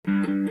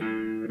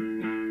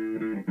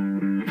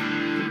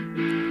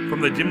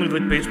From the dimly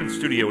lit basement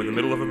studio in the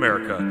middle of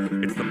America,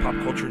 it's the Pop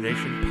Culture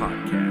Nation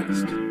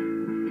podcast.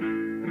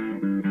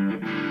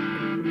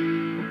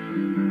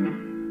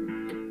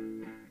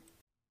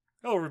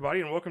 Hello,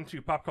 everybody, and welcome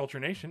to Pop Culture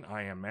Nation.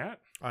 I am Matt.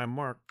 I'm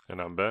Mark.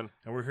 And I'm Ben.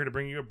 And we're here to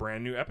bring you a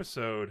brand new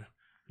episode.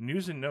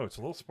 News and notes.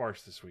 A little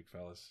sparse this week,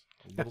 fellas.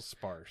 A little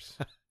sparse.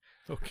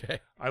 Okay.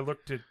 I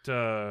looked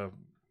at,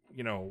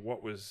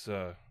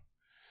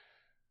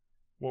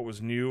 what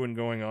was new and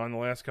going on the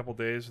last couple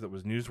days that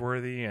was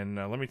newsworthy, and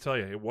let me tell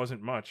you, it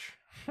wasn't much.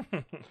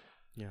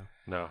 Yeah.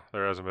 No,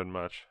 there hasn't been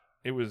much.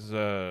 It was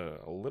a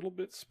little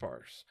bit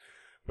sparse.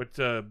 But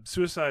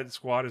Suicide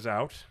Squad is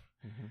out.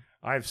 Mm-hmm.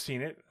 I've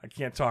seen it. I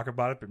can't talk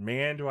about it, but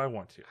man, do I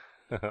want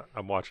to.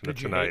 I'm watching it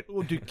Did you tonight.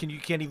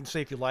 can't even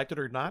say if you liked it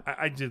or not?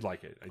 I did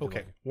like it. Okay. Like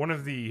it. One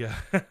of the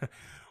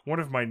one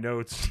of my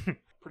notes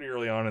pretty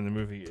early on in the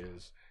movie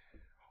is,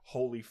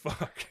 "Holy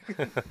fuck!"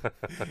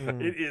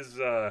 It is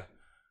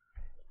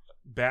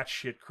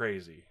batshit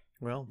crazy.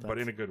 Well, but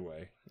in a good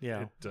way.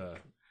 Yeah.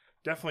 It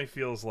definitely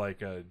feels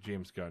like a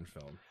James Gunn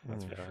film.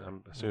 That's for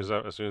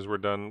sure. As soon as we're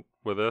done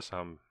with this,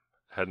 I'm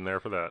heading there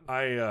for that.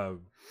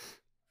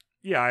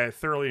 I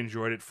thoroughly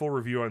enjoyed it. Full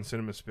review on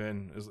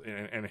CinemaSpin.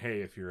 And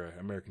hey, if you're an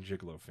American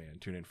Gigolo fan,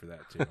 tune in for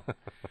that too.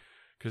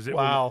 Because it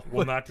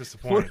will not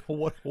disappoint.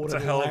 What it's a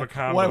hell of a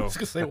combo. Well, I was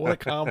going to say, what a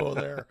combo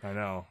there. I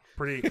know.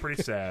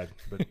 Pretty sad.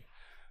 But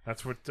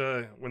that's what,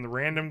 when the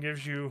random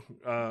gives you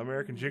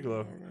American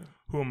Gigolo,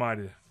 who am I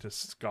to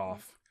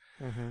scoff?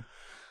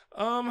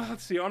 Mm-hmm.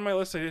 Let's see. On my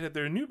list, I did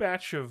their new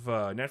batch of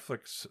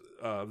Netflix,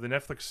 the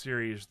Netflix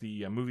series,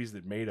 the Movies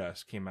That Made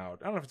Us, came out.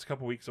 I don't know if it's a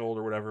couple weeks old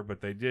or whatever, but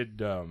they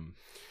did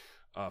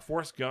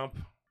Forrest Gump,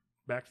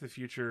 Back to the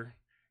Future,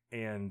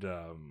 and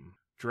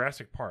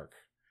Jurassic Park.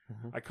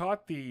 Mm-hmm. I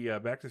caught the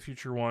Back to the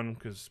Future one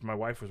because my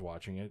wife was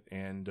watching it,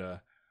 and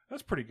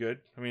that's pretty good.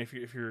 I mean,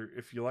 if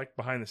you like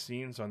behind the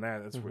scenes on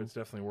that, it's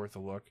definitely worth a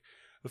look.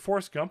 The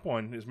Forrest Gump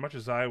one, as much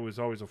as I was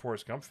always a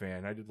Forrest Gump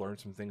fan, I did learn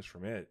some things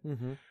from it.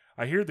 Mm-hmm.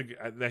 I hear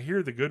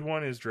the good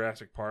one is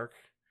Jurassic Park.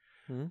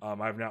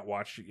 Mm-hmm. I've not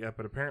watched it yet,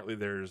 but apparently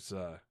there's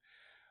a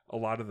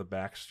lot of the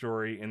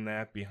backstory in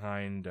that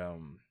behind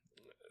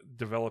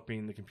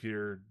developing the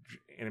computer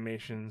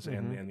animations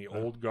and the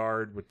old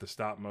guard with the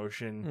stop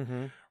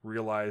motion,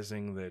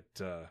 realizing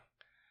that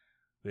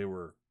they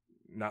were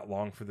not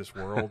long for this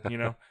world, you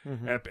know.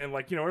 And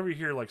like, you know, whenever you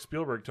hear like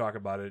Spielberg talk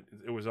about it,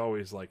 it was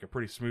always like a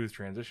pretty smooth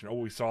transition. Oh,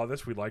 we saw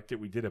this, we liked it,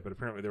 we did it, but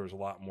apparently there was a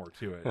lot more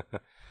to it.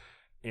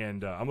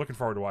 And I'm looking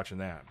forward to watching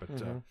that. But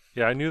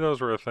yeah, I knew those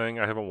were a thing.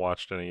 I haven't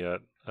watched any yet.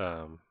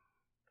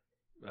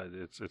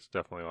 It's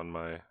definitely on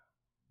my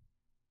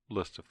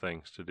list of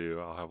things to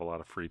do. I'll have a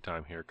lot of free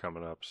time here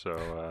coming up.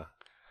 So,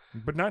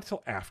 but not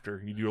till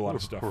after you do a lot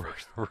of stuff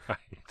first.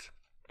 Right.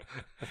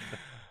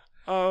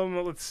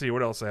 Let's see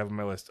what else I have on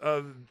my list.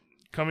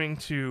 Coming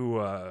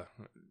to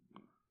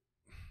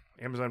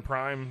Amazon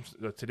Prime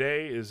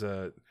today is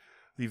the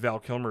Val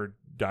Kilmer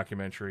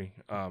documentary.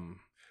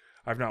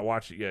 I've not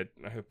watched it yet.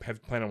 I have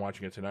plan on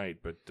watching it tonight,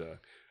 but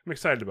I'm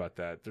excited about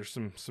that. There's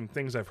some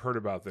things I've heard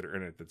about that are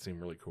in it that seem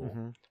really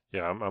cool.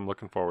 Yeah, I'm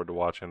looking forward to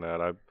watching that.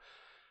 I'm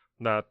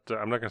not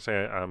going to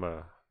say I'm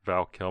a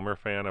Val Kilmer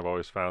fan. I've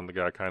always found the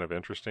guy kind of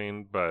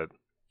interesting, but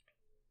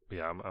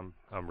yeah,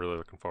 I'm really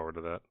looking forward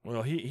to that.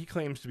 Well, he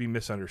claims to be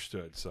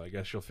misunderstood, so I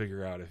guess you'll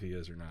figure out if he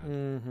is or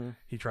not.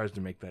 He tries to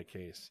make that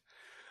case.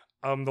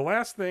 The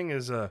last thing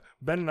is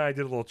Ben and I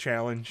did a little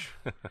challenge.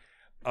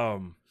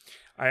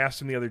 I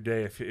asked him the other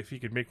day if he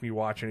could make me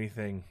watch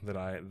anything that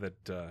I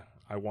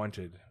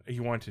wanted. He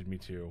wanted me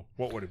to.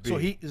 What would it be? So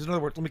in other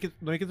words, let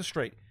me get this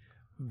straight.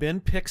 Ben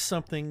picked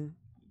something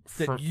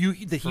that he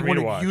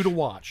wanted you to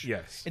watch.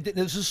 Yes. And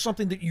this is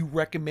something that you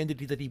recommended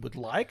that he would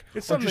like,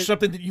 it's or just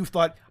something that you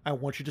thought, I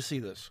want you to see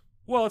this.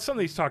 Well, it's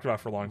something he's talked about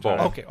for a long time.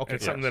 Okay.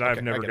 It's something that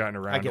I've never gotten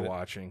around to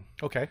watching.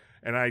 Okay.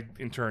 And I,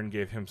 in turn,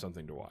 gave him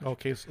something to watch.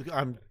 Okay, so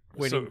I'm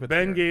waiting. So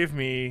Ben gave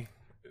me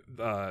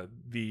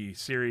the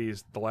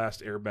series The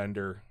Last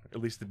Airbender, at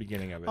least the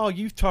beginning of it. Oh,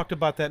 you've talked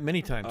about that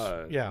many times.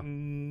 Yeah.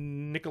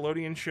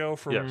 Nickelodeon show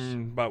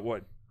from about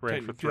what?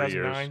 Ran for 3 years.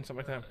 2009,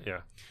 something like that. Yeah.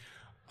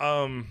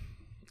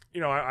 You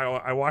know,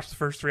 I watched the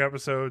first 3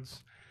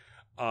 episodes.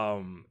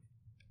 I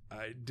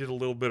did a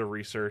little bit of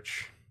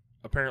research.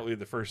 Apparently,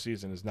 the first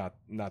season is not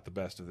the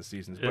best of the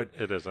seasons, but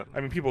it isn't.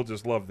 I mean, people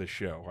just love this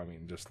show. I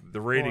mean, just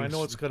the ratings. Well, I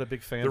know it's got a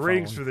big fan. The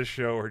ratings for this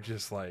show are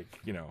just like,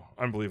 you know,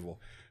 unbelievable.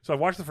 So I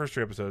watched the first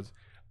 3 episodes.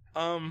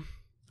 I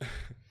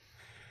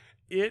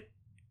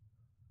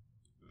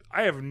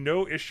have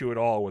no issue at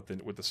all with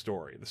the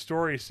story. The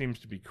story seems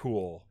to be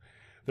cool.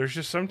 There's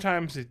just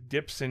sometimes it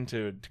dips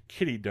into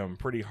kiddie-dom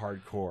pretty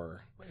hardcore.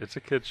 It's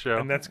a kid's show,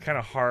 and that's kind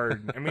of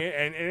hard. I mean,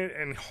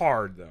 and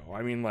hard though.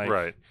 I mean, like,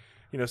 right.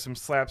 You know, some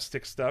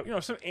slapstick stuff. You know,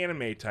 some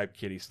anime type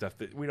kiddie stuff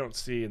that we don't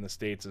see in the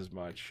States as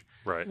much.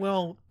 Right.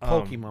 Well,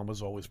 Pokemon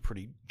was always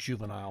pretty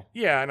juvenile.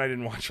 Yeah, and I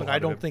didn't watch a lot But I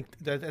don't of it. think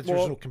there's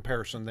no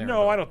comparison there.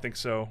 No, I don't think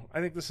so.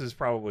 I think this is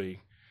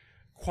probably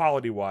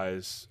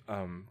quality-wise,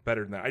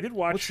 better than that. I did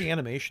watch. What's the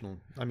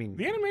animation? I mean,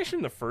 the animation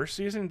in the first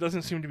season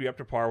doesn't seem to be up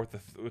to par with the.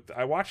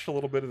 I watched a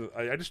little bit of.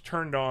 I just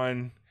turned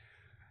on.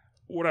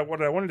 What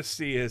I wanted to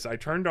see is I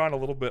turned on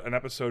an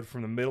episode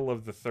from the middle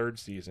of the third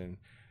season,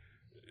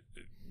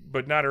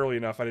 but not early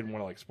enough. I didn't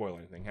want to like spoil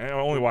anything. I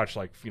only watched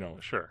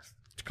sure,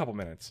 a couple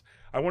minutes.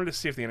 I wanted to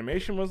see if the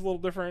animation was a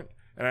little different,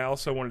 and I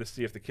also wanted to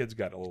see if the kids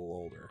got a little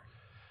older.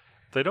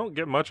 They don't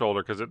get much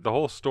older because the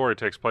whole story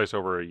takes place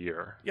over a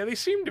year. Yeah, they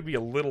seem to be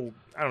a little.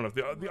 I don't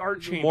know. The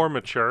art change more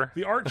mature.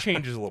 The art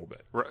changes a little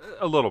bit.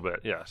 A little bit,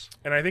 yes.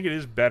 And I think it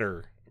is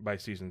better by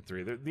season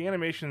 3. The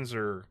animations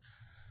are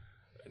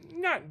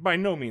not by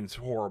no means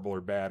horrible or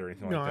bad or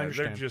anything like that.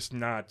 They're just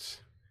not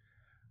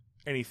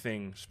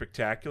anything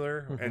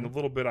spectacular. Mm-hmm. And the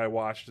little bit I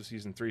watched of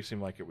season 3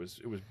 seemed like it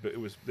was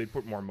they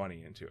put more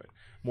money into it,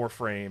 more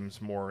frames,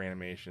 more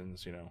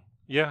animations.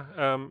 Yeah,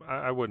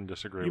 I wouldn't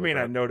disagree. You may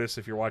not notice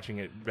if you're watching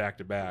it back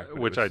to back,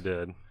 which I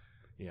did.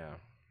 Yeah,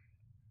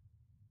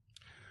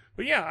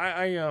 but yeah,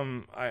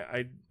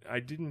 I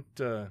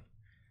didn't.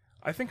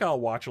 I think I'll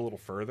watch a little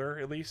further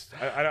at least.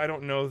 I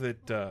don't know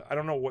that. I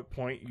don't know what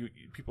point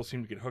people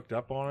seem to get hooked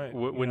up on it.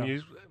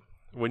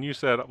 When you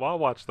said, "Well, I'll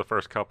watch the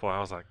first couple,"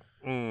 I was like,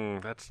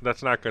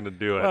 "That's not going to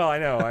do it." Well, I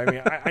know. I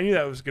mean, I knew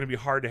that was going to be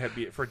hard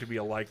for it to be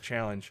a like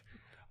challenge.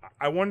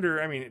 I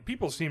wonder. I mean,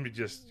 people seem to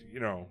just,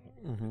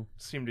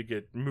 seem to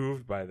get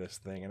moved by this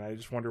thing, and I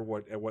just wonder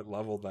at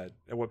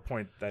what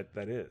point that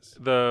is.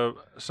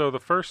 So the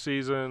first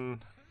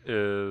season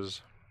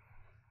is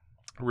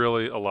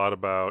really a lot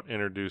about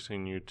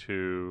introducing you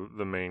to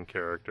the main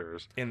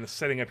characters and the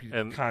setting up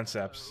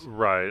concepts,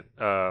 right?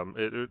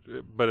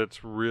 But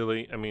it's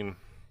really, I mean,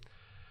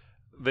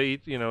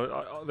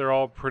 they're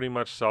all pretty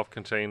much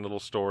self-contained little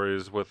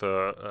stories with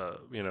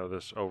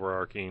this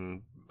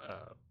overarching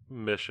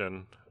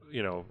mission.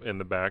 In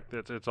the back,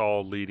 it's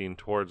all leading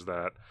towards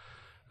that,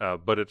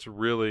 but it's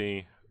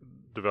really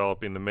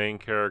developing the main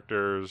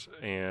characters,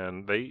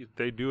 and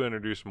they do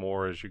introduce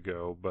more as you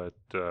go. But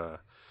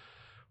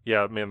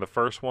yeah, man, the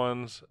first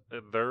ones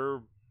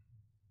they're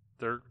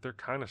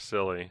kind of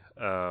silly,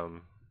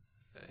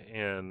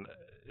 and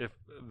if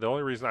the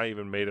only reason I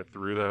even made it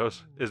through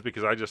those is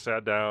because I just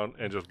sat down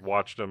and just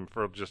watched them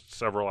for just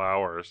several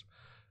hours,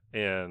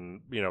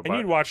 and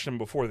you'd watched them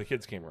before the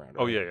kids came around. Right?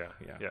 Oh yeah.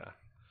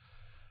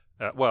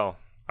 Well,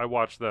 I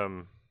watched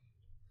them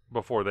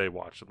before they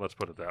watched them. Let's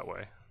put it that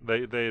way.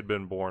 They had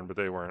been born, but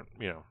they weren't,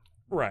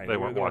 right. They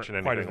weren't watching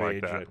anything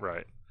like that, yet.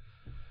 Right?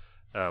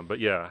 But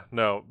yeah,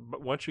 no.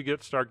 But once you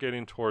start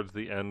getting towards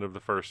the end of the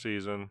first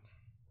season,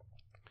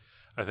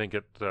 I think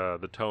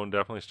the tone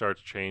definitely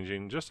starts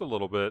changing just a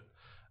little bit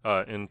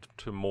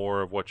into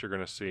more of what you're going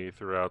to see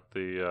throughout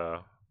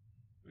the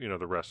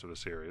the rest of the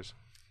series.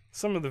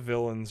 Some of the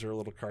villains are a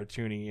little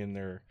cartoony, and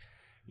they're.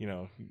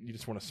 You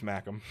just want to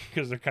smack them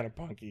because they're kind of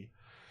punky.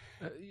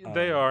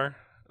 They are.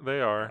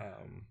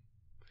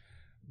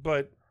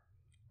 But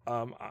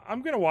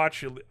I'm gonna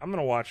watch. I'm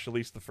gonna watch at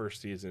least the first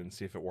season and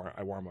see if I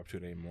warm up to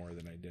it any more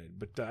than I did.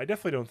 But I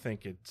definitely don't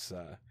think it's.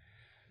 I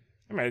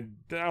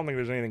don't think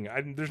there's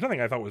anything. There's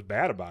nothing I thought was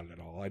bad about it at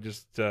all. I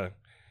just. It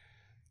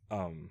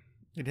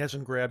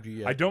hasn't grabbed you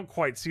yet. I don't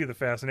quite see the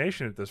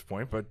fascination at this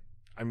point, but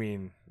I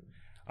mean.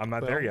 I'm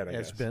not there yet, I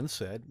guess. As Ben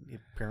said,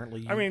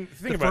 apparently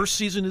the first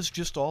season is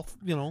just all,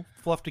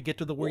 fluff to get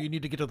to where you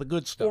need to get to the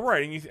good stuff. Well,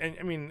 right,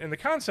 and the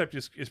concept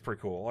is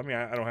pretty cool. I mean,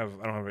 I don't have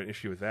an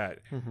issue with that.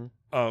 Mm-hmm.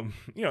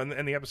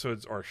 And the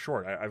episodes are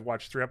short. I've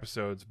watched 3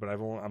 episodes, but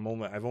I've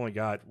only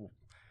got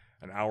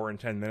an hour and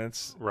 10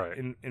 minutes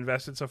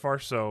invested so far.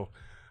 So,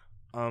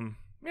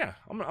 yeah,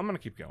 I'm gonna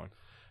keep going.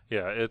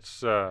 Yeah,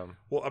 it's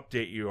we'll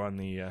update you on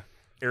the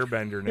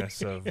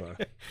airbenderness of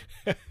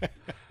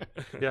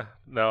yeah,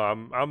 no,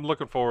 I'm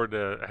looking forward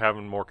to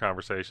having more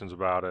conversations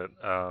about it.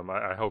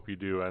 I hope you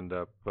do end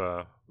up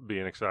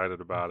being excited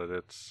about it.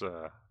 It's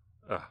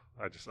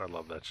I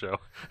love that show.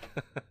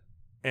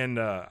 And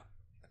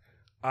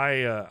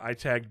I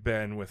tagged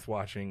Ben with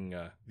watching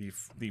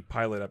the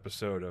pilot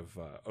episode of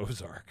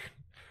Ozark,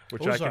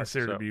 which I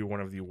consider to be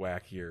one of the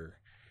wackier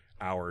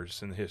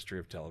hours in the history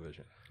of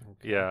television.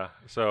 Okay. Yeah,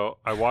 so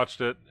I watched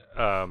it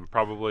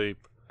probably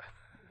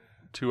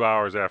 2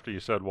 hours after you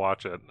said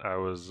watch it. I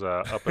was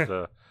up at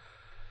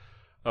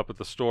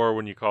the store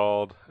when you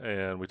called,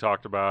 and we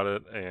talked about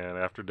it. And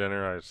after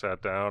dinner, I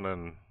sat down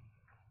and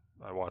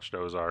I watched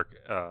Ozark,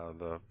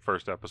 the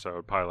first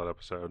episode, pilot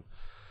episode.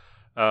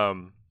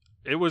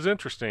 It was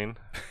interesting.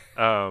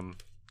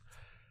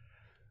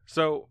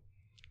 So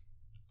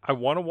I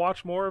want to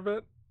watch more of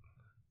it,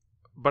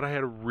 but I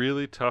had a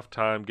really tough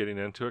time getting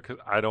into it because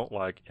I don't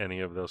like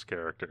any of those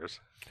characters.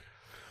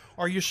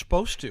 Are you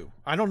supposed to?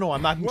 I don't know.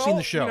 I'm not seeing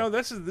the show.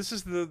 This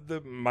is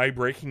the my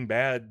Breaking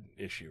Bad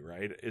issue,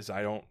 right? Is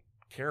I don't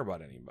care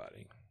about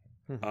anybody.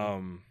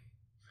 Mm-hmm.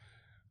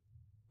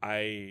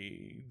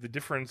 The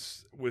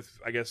difference with,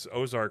 I guess,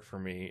 Ozark for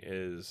me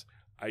is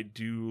I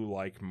do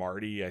like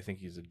Marty. I think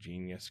he's a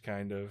genius,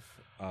 kind of.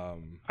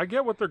 I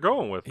get what they're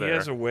going with there. He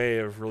has a way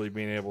of really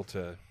being able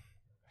to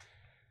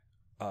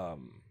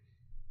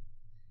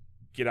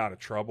get out of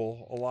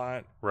trouble a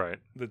lot. Right.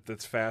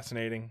 That's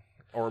fascinating.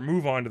 Or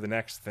move on to the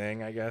next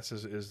thing, I guess,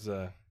 is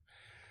the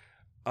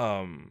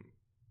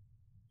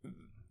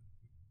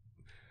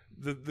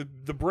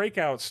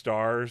breakout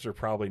stars are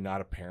probably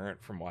not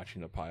apparent from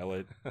watching the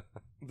pilot.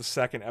 The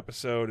second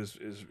episode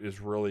is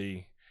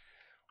really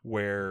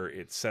where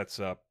it sets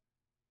up,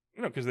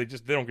 because they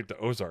don't get to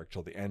Ozark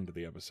till the end of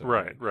the episode.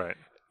 Right.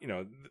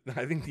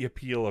 I think the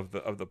appeal of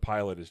the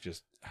pilot is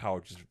just how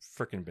just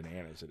freaking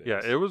bananas it is. Yeah,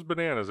 it was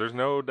bananas. There's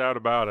no doubt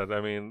about it. I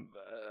mean,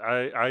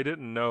 I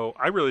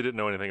really didn't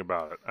know anything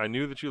about it. I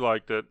knew that you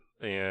liked it,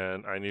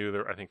 and I knew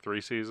there, I think,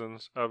 3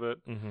 seasons of it.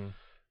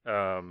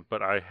 Mm-hmm.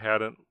 But I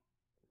hadn't.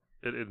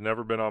 It had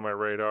never been on my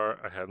radar.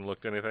 I hadn't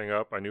looked anything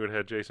up. I knew it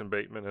had Jason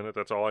Bateman in it.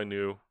 That's all I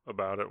knew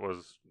about it.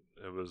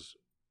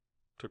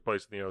 Took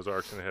place in the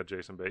Ozarks, and it had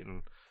Jason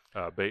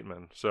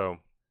Bateman. So,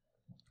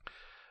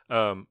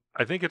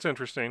 I think it's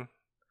interesting,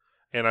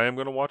 and I am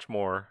going to watch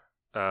more.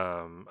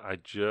 I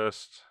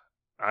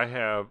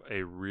have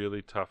a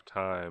really tough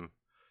time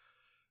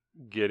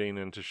getting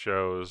into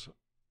shows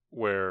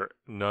where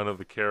none of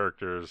the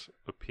characters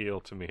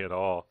appeal to me at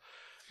all.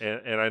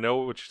 And I know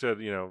what you said,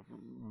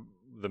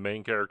 the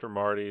main character,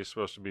 Marty, is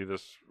supposed to be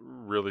this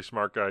really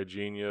smart guy,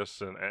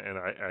 genius, and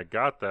I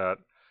got that.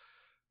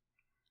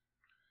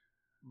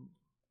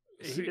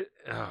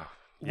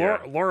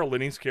 Laura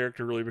Linney's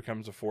character really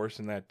becomes a force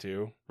in that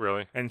too.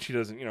 Really? And she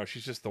doesn't,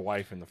 she's just the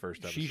wife in the first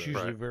episode. She's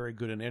usually very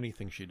good in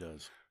anything she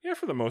does. Yeah,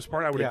 for the most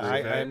part, I would agree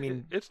with that. I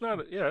mean, it's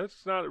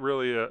not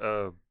really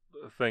a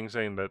thing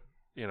saying that,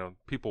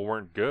 people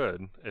weren't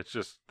good. It's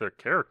just their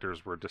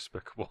characters were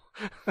despicable.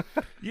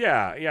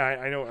 Yeah,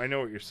 I know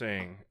what you're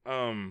saying.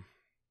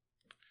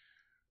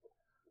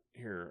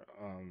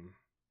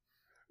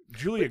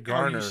 Julia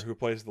Garner, who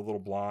plays the little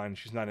blonde,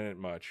 she's not in it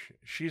much.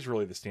 She's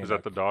really the standout. Is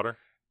that the daughter?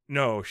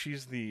 No,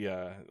 she's the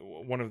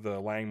one of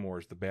the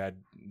Langmores, the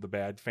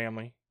bad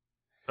family.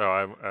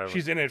 Oh,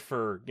 she's in it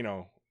for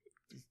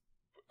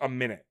a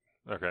minute.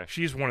 Okay.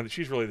 She's really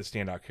the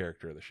standout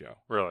character of the show.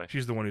 Really?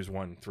 She's the one who's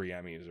won 3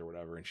 Emmys or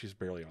whatever, and she's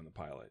barely on the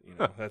pilot.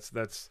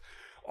 That's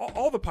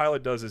all the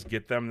pilot does is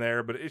get them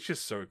there, but it's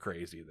just so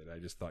crazy that I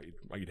just thought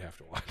you'd have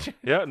to watch it.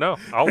 Yeah, no,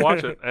 I'll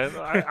watch it, and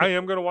I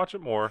am going to watch it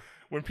more.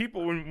 When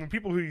people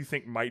who you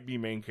think might be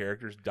main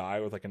characters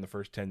die in the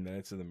first 10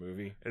 minutes of the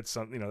movie, it's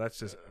something that's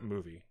just a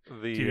movie.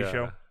 TV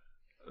show.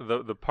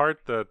 The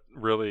part that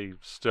really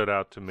stood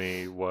out to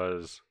me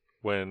was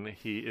when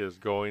he is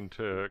going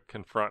to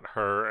confront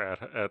her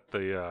at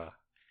the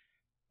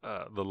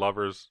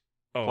lover's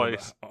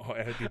place.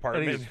 At the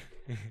apartment. And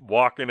he's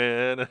walking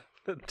in, and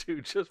the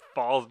dude just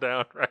falls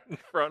down right in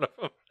front of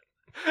him.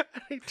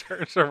 And he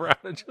turns around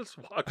and just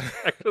walks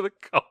back to the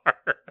car.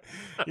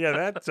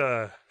 Yeah,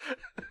 that.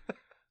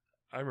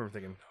 I remember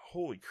thinking,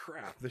 "Holy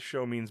crap! This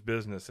show means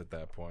business." At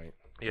that point.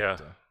 Yeah.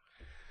 But,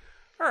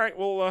 all right.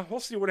 Well, we'll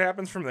see what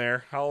happens from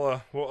there.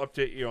 We'll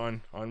update you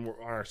on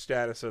our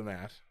status on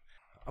that.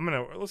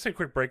 Let's take a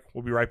quick break.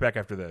 We'll be right back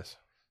after this.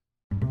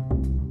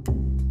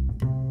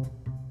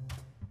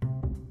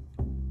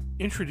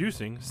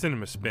 Introducing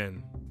Cinema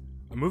Spin,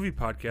 a movie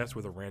podcast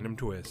with a random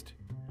twist.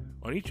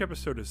 On each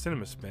episode of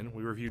Cinema Spin,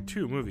 we review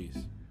 2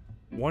 movies.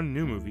 One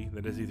new movie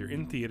that is either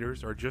in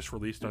theaters or just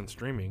released on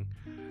streaming,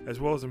 as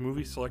well as a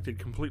movie selected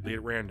completely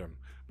at random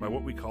by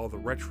what we call the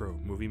Retro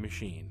Movie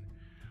Machine.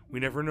 We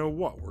never know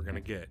what we're going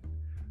to get.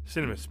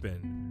 Cinema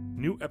Spin,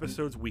 new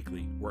episodes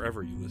weekly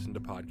wherever you listen to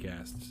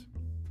podcasts.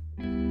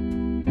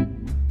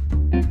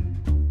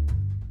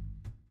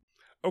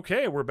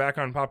 Okay, we're back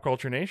on Pop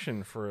Culture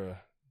Nation for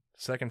a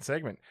second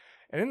segment.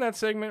 And in that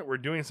segment, we're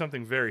doing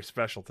something very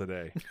special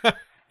today.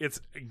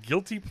 It's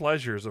Guilty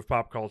Pleasures of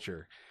Pop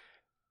Culture.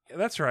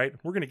 That's right,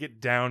 we're going to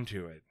get down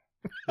to it.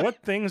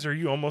 What things are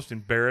you almost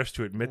embarrassed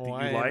to admit that you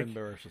I like? am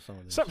embarrassed with some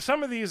of these.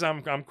 Some of these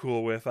I'm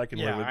cool with. I can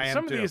live with.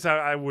 Some of these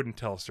I wouldn't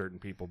tell certain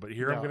people, but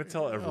here I'm going to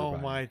tell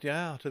everybody.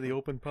 To the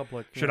open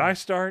public. Should I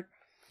start?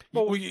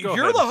 Well,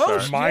 you're the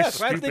host. My yes,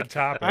 stupid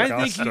topic.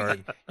 I think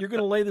you're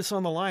going to lay this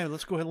on the line.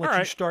 Let's go ahead and let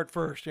you start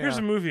first. Yeah. Here's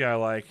a movie I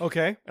like.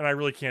 Okay. And I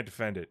really can't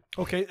defend it.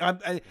 Okay.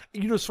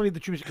 It's funny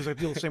that you because I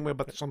feel the same way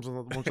about some of the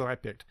ones that I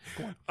picked.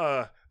 Go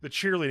on. The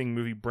cheerleading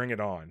movie, Bring It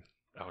On.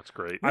 Oh, it's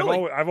great.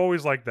 Really? I've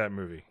always liked that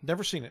movie.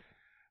 Never seen it.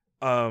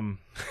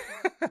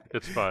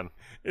 It's fun.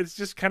 It's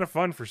just kind of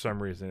fun for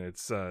some reason.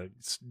 It's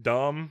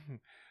dumb,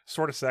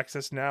 sort of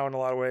sexist now in a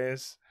lot of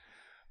ways.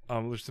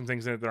 There's some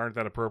things in it that aren't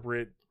that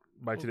appropriate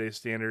by today's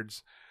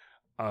standards.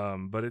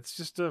 But it's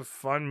just a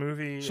fun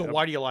movie. So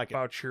why do you like it?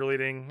 About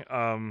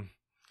cheerleading.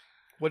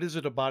 What is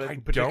it about it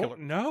in particular? I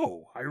don't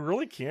know. I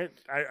really can't.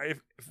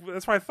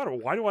 That's why I thought,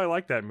 why do I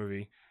like that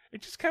movie?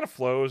 It just kind of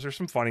flows. There's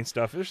some funny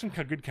stuff. There's some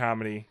good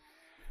comedy.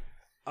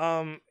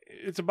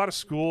 It's about a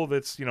school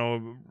that's,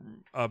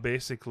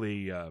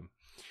 basically,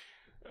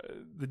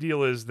 the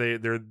deal is they're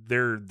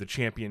the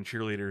champion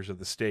cheerleaders of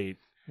the state,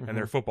 and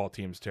their football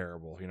team's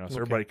terrible, so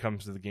everybody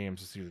comes to the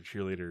games to see the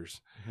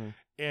cheerleaders.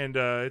 And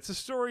it's a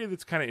story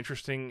that's kind of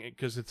interesting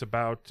because it's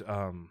about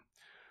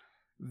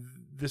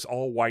this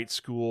all-white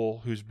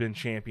school who's been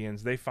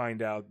champions. They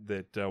find out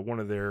that one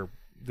of their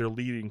their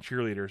leading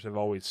cheerleaders have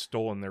always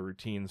stolen their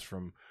routines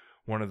from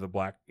one of the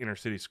black inner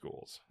city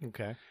schools.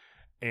 Okay.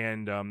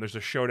 And there's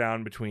a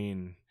showdown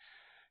between,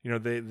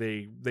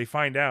 they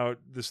find out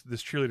this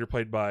cheerleader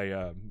played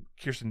by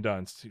Kirsten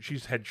Dunst.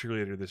 She's head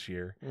cheerleader this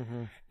year,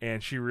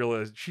 and she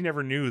realized she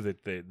never knew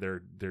that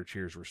their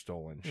cheers were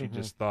stolen. She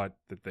just thought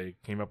that they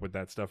came up with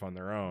that stuff on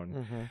their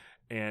own.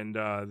 And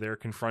they're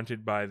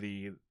confronted by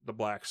the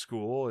black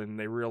school, and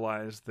they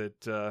realize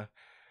that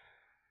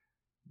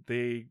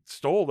they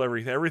stole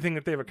everything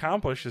that they've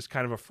accomplished is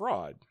kind of a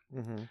fraud.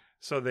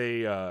 So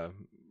they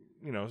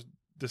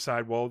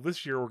decide, well,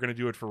 this year we're going to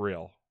do it for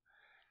real.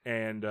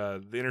 And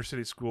the inner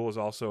city school is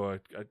also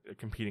a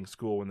competing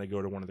school when they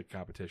go to one of the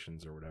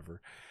competitions or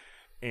whatever.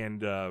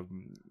 And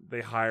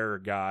they hire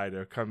a guy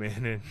to come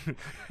in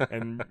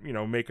and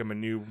make them a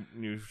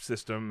new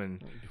system.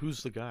 And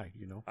who's the guy?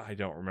 I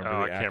don't remember.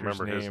 I can't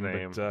remember his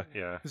name. But,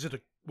 yeah, is it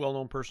a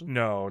well-known person?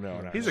 No.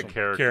 He's a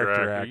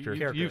character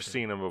actor. You've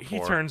seen him before.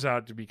 He turns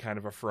out to be kind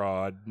of a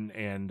fraud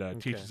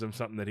and teaches them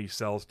something that he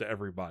sells to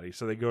everybody.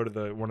 So they go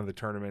to one of the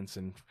tournaments,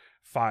 and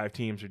 5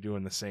 teams are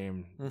doing the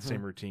same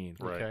routine.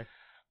 Right. Okay.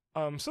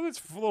 So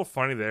it's a little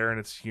funny there, and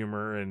it's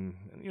humor, and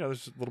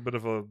there's a little bit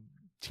of a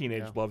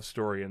teenage love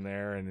story in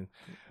there, and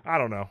I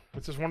don't know.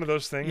 It's just one of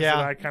those things that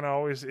I kind of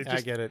always.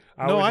 I get it.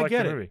 I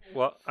get it. Movie.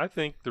 Well, I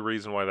think the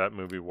reason why that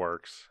movie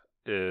works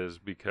is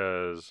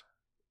because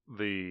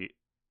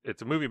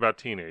it's a movie about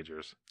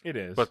teenagers. It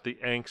is, but the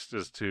angst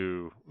is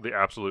to the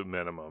absolute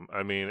minimum.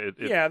 I mean,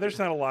 there's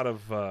not a lot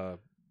of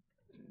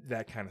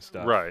that kind of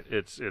stuff. Right.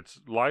 It's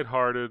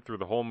lighthearted through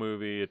the whole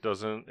movie. It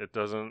doesn't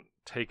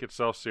take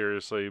itself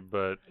seriously,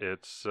 but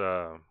it's.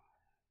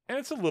 And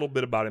it's a little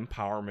bit about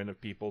empowerment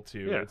of people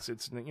too. Yeah.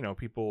 It's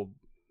people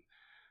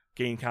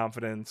gain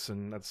confidence,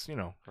 and that's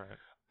right.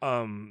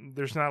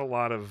 There's not a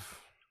lot of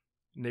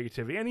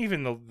negativity, and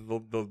even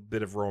the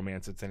bit of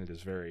romance that's in it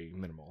is very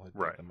minimal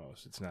at the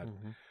most. It's not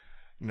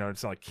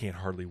it's not like Can't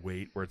Hardly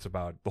Wait, where it's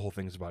about the whole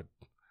thing is about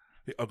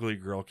the ugly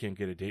girl can't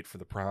get a date for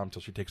the prom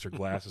until she takes her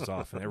glasses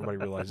off, and everybody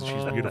realizes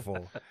she's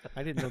beautiful.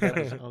 I didn't know that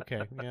was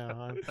okay.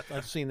 Yeah,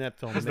 I've seen that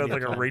film. Is that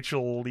like a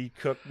Rachel Lee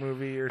Cook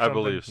movie or something? I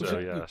believe so.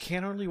 Yes.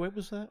 Can't Hardly Wait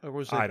was that, or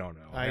was it? I don't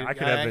know. I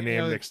could have the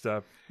name mixed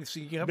up.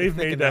 See, they've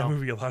made that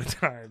movie a lot of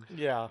times.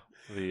 Yeah.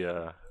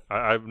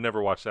 I've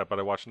never watched that, but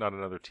I watched Not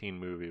Another Teen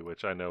Movie,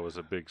 which I know was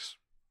a big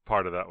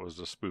part of that was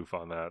a spoof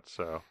on that.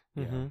 So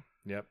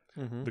yep,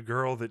 the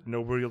girl that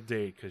nobody will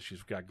date because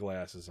she's got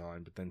glasses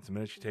on, but then the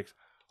minute she takes.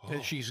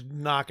 And she's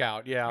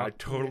knockout, I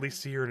totally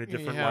see her in a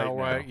different light now.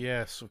 Right,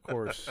 yes, of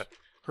course.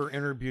 Her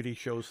inner beauty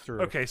shows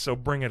through. Okay, so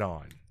Bring It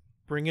On.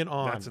 Bring It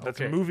On.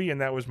 That's a movie,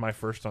 and that was my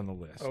first on the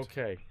list.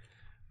 Okay.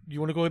 You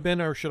want to go ahead, Ben,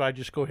 or should I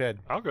just go ahead?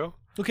 I'll go.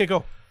 Okay,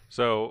 go.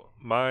 So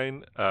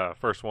mine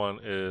first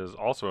one is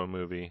also a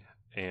movie,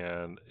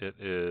 and it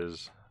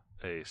is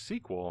a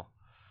sequel.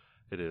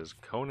 It is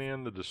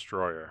Conan the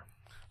Destroyer.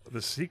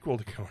 The sequel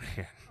to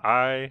Conan.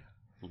 I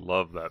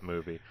love that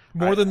movie.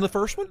 More than the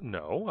first one?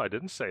 No, I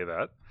didn't say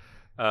that.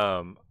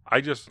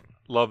 I just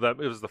love that.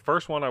 It was the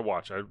first one I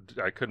watched.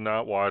 I could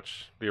not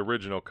watch the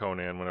original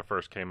Conan when it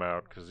first came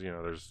out because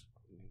there's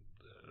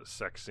a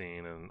sex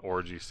scene and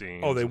orgy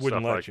scenes. Oh, they and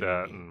wouldn't stuff let like you.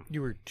 that. And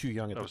you were too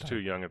young at the time. I was too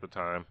young at the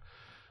time.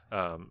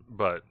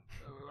 But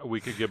we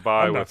could get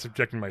by. I'm not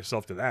subjecting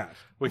myself to that.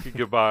 We could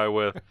get by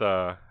with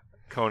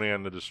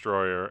Conan the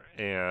Destroyer,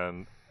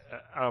 and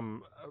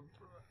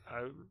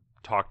I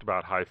talked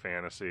about high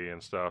fantasy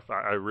and stuff.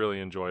 I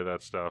really enjoy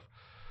that stuff.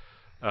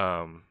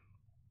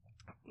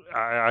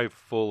 I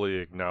fully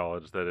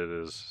acknowledge that it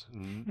is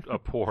a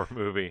poor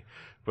movie,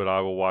 but I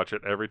will watch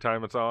it every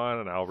time it's on,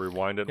 and I'll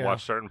rewind it and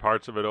watch certain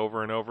parts of it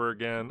over and over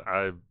again.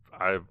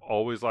 I've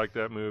always liked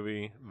that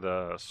movie.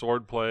 The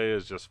sword play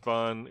is just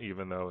fun,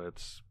 even though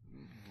it's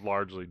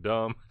largely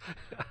dumb.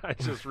 I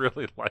just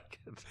really like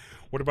it.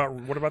 What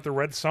about the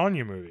Red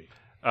Sonja movie?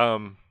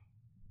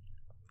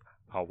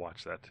 I'll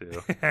watch that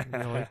too.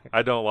 Really?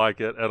 I don't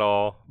like it at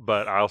all,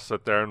 but I'll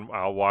sit there and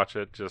I'll watch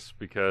it just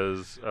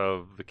because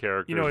of the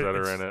characters that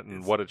are in it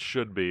and what it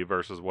should be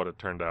versus what it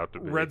turned out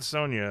to be. Red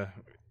Sonja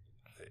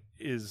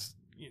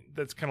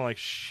that's kind of like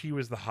she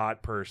was the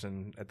hot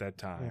person at that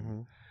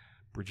time,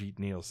 Brigitte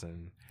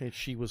Nielsen. And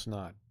she was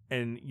not.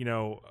 And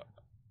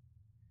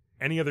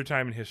any other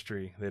time in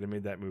history they'd have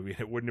made that movie,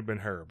 it wouldn't have been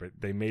her, but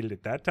they made it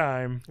at that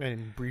time.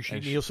 And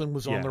Brigitte Nielsen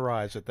was on the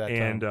rise at that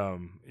time.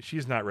 And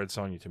she's not Red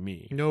Sonja to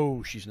me.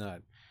 No, she's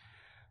not.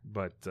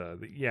 But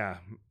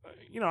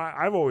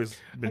I've always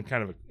been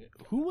kind of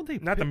who would they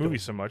not the movie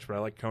so much, but I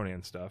like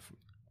Conan stuff.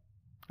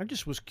 I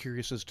just was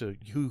curious as to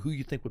who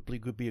you think would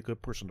be a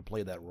good person to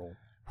play that role.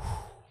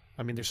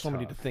 I mean, there's so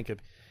many to think of,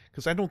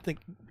 because I don't think.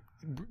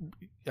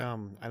 I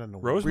don't know.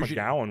 Rose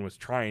McGowan was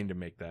trying to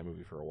make that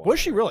movie for a while. Was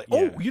she really?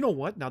 Yeah. Oh, you know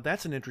what? Now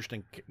that's an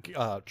interesting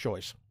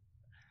choice.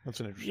 That's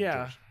an interesting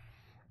choice.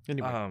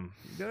 Anyway,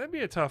 that'd be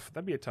a tough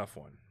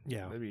one.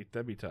 Yeah,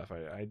 that'd be tough.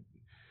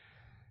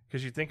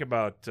 Because you think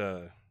about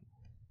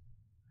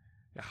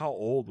how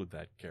old would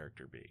that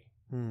character be?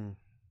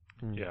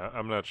 Yeah,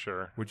 I'm not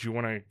sure. Would you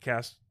want to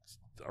cast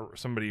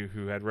somebody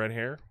who had red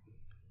hair?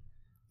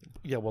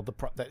 Yeah, well,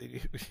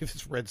 if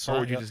it's red Or sun,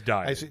 would you just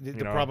die?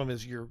 the problem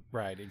is you're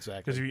right,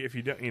 exactly. Because if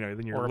you don't,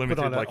 then you're Or put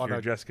limited on like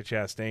your Jessica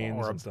Chastains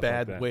or a and stuff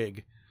bad like that.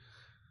 wig.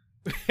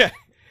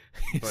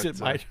 Is it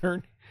my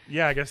turn?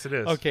 Yeah, I guess it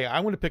is. Okay, I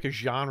want to pick a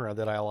genre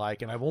that I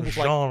like, and I've almost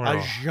Genre. like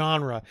a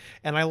genre,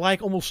 and I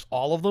like almost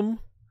all of them.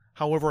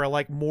 However, I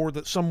like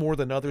some more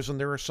than others, and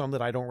there are some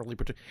that I don't really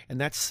particularly.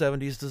 And that's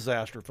 70s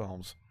disaster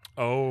films.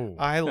 Oh,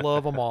 I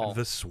love them all.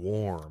 The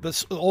Swarm.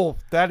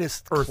 That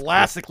is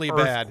classically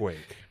bad.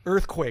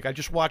 Earthquake. I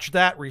just watched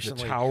that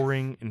recently. The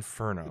Towering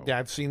Inferno. Yeah,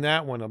 I've seen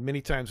that one many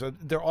times.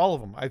 They're all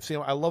of them.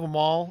 I love them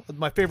all.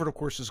 My favorite, of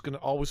course, is going to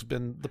always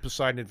been the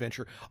Poseidon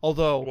Adventure.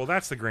 Although, well,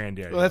 that's the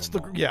granddaddy. That's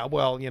the yeah.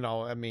 Well,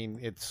 I mean,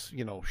 it's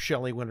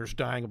Shelley Winters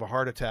dying of a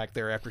heart attack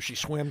there after she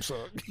swims. So,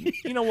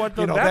 you know what?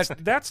 Though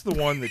that's the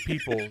one that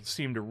people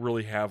seem to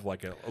really have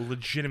like a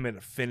legitimate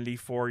affinity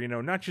for.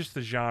 Not just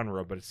the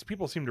genre, but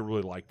people seem to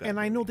really like that. And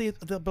I know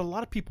but a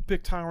lot of people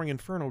pick Towering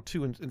Inferno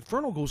too, and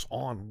Inferno goes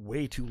on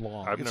way too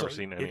long. I've never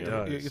seen any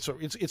of it.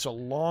 It's a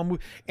long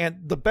movie, and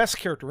the best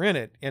character in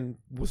it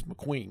was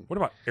McQueen. What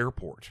about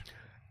Airport?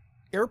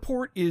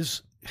 Airport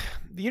is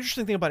the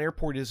interesting thing about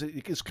Airport is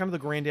it's kind of the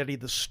granddaddy,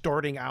 the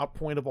starting out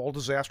point of all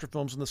disaster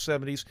films in the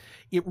 70s.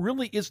 It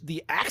really is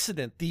the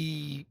accident,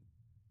 the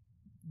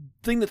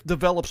thing that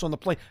develops on the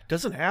plane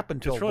doesn't happen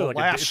until the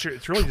last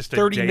it's really just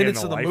 30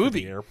 minutes of the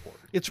movie. The airport.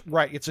 It's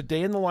right. It's a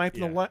day in the life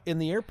in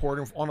the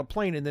airport on a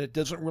plane, and then it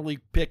doesn't really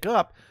pick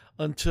up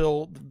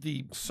until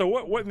the. So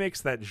what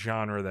makes that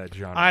genre?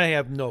 I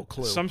have no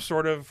clue. Some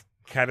sort of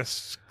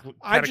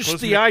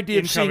the idea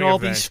of seeing all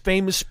these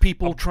famous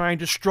people trying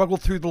to struggle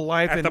through the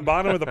life. At the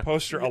bottom of the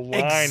poster, a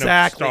line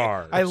of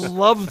stars. I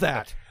love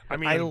that. I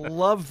mean, I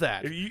love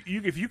that.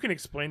 If you can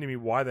explain to me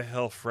why the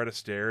hell Fred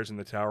Astaire is in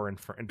the Towering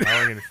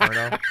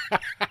Inferno,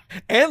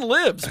 and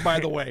lives, by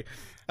the way.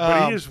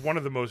 But he is one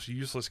of the most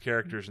useless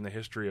characters in the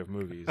history of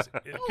movies.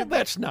 Well,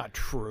 that's not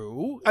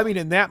true. I mean,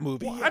 in that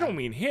movie. Well, I don't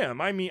mean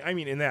him. I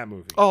mean in that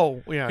movie.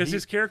 Oh, yeah. Because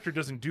his character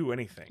doesn't do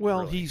anything.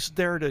 Well, really. he's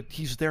there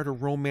to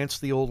romance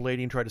the old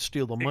lady and try to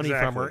steal the money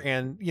from her,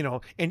 and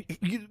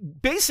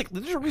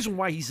basically there's a reason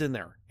why he's in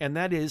there, and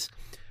that is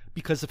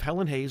because of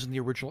Helen Hayes in the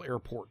original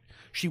Airport.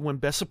 She won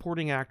Best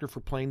Supporting Actor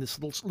for playing this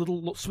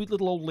sweet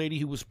little old lady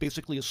who was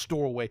basically a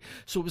stowaway.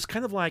 So it was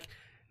kind of like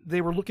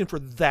they were looking for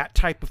that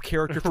type of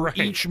character for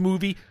each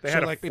movie. They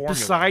had like a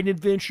Poseidon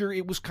Adventure,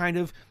 it was kind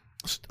of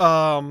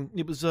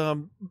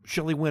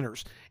Shelley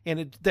Winters,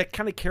 and that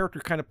kind of character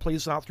kind of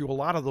plays out through a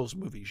lot of those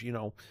movies,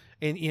 and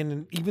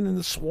even in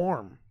The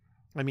Swarm.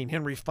 I mean,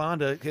 Henry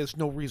Fonda has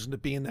no reason to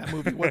be in that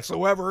movie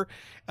whatsoever.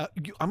 I'm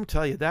gonna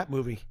tell you, that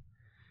movie.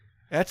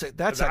 I've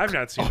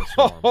not seen The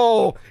Swarm.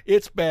 Oh,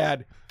 it's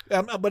bad.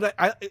 But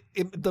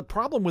the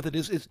problem with it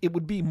is it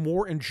would be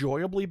more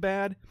enjoyably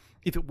bad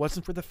if it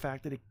wasn't for the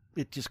fact that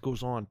it just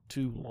goes on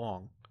too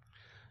long.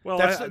 Well,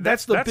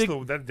 that's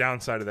the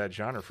downside of that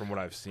genre from what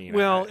I've seen.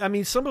 Well, I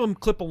mean, some of them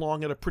clip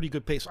along at a pretty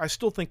good pace. I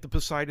still think the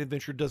Poseidon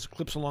Adventure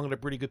clips along at a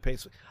pretty good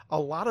pace. A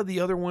lot of the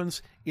other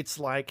ones, it's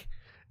like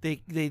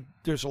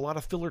there's a lot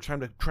of filler time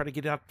to try to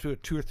get out to a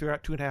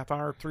 2.5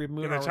 hour, 3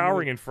 minute. In the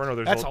Towering Inferno,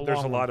 there's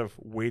a lot of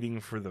waiting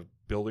for the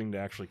building to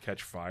actually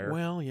catch fire.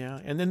 Well,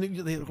 yeah, and then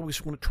they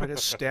always want to try to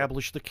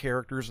establish the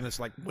characters, and it's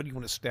like, what do you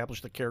want to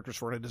establish the characters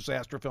for in a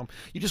disaster film?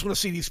 You just want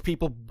to see these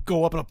people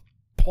go up in a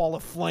ball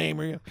of flame,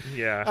 or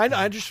yeah.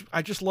 I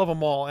just love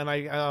them all, and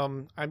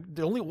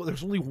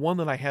there's only one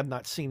that I have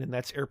not seen, and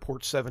that's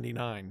Airport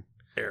 79.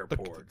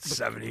 Airport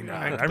 79.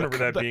 I remember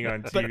that being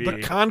on TV.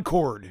 The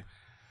Concorde.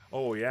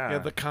 Oh, yeah. Yeah,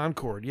 the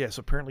Concorde. Yes,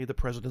 apparently the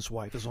president's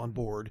wife is on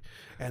board,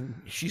 and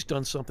she's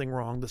done something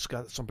wrong that's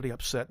got somebody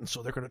upset, and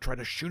so they're going to try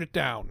to shoot it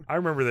down. I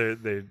remember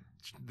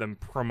them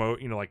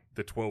promote, like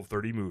the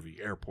 12:30 movie,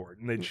 Airport,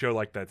 and they'd show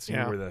like that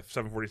scene where the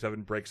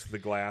 747 breaks the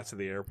glass of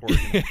the airport.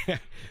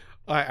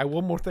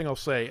 One more thing I'll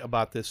say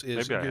about this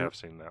is maybe I have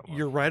seen that one.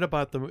 You're right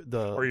about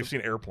the or you've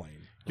seen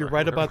Airplane. You're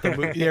right about the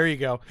movie. There you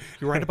go.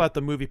 You're right about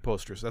the movie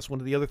posters. That's one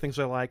of the other things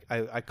I like.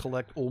 I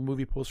collect old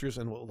movie posters,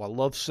 and I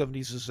love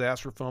 70s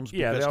disaster films.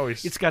 Yeah, they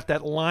always. It's got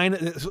that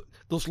line,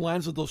 those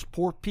lines of those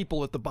poor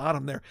people at the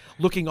bottom there,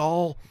 looking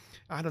all,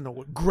 I don't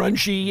know,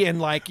 grungy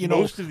and like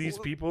most of these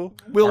people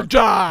will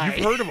die.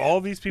 You've heard of all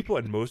these people,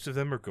 and most of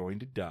them are going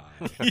to die.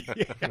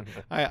 Yeah,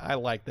 I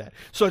like that.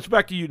 So it's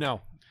back to you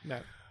now.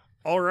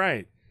 All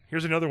right.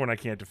 Here's another one I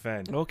can't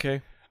defend.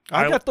 Okay.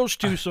 I got those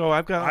two, so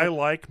I've got. I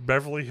like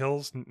Beverly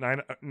Hills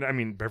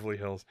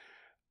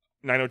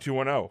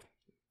 90210.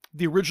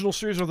 The original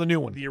series or the new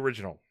one? The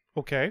original.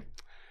 Okay.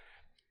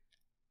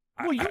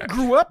 Well, you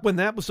grew up when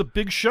that was a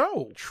big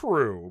show.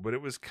 True, but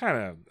it was kind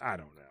of, I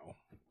don't know,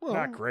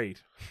 not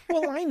great.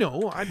 Well, I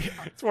know.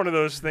 It's one of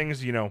those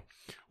things, Well,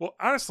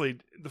 honestly,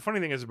 the funny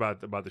thing is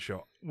about the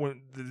show.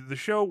 When the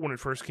show, when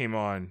it first came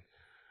on,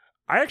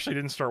 I actually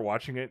didn't start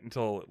watching it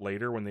until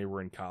later when they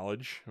were in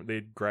college.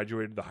 They'd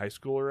graduated the high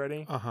school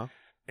already. Uh-huh.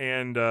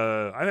 And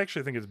I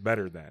actually think it's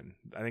better then.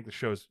 I think the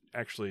show's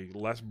actually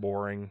less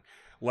boring,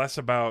 less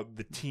about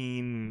the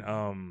teen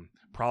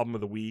problem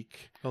of the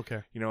week.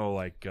 Okay. Well,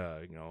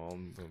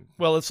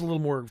 it's a little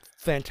more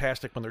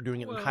fantastic when they're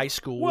doing it in high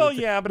school. Well,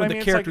 yeah, but I mean,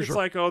 it's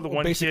like the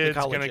one basically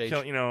kid's gonna age.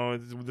 kill.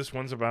 This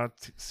one's about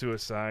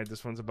suicide.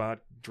 This one's about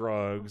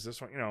drugs.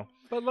 This one,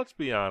 But let's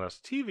be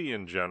honest, TV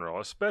in general,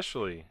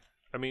 especially,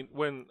 I mean,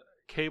 when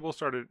cable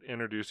started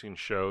introducing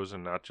shows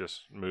and not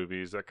just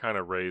movies, that kind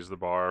of raised the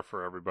bar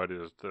for everybody.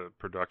 The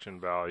production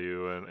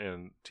value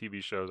and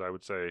TV shows, I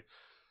would say,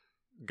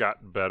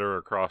 got better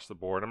across the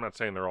board. I'm not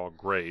saying they're all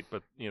great,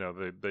 but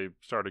they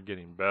started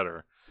getting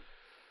better.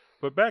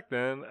 But back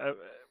then,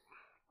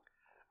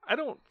 I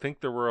don't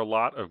think there were a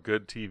lot of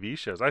good TV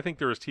shows. I think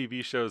there was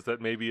TV shows that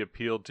maybe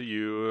appealed to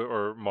you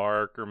or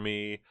Mark or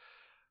me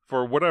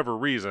for whatever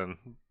reason,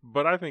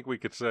 but I think we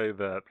could say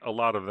that a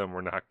lot of them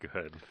were not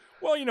good.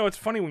 Well, it's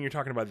funny when you're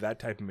talking about that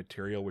type of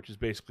material, which is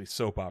basically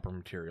soap opera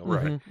material,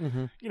 right?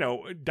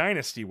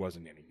 Dynasty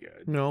wasn't any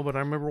good. No, but I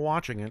remember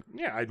watching it.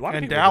 Yeah, a lot of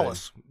and people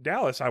Dallas. did.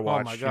 Dallas, I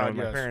watched. Oh my God,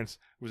 my parents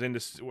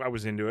I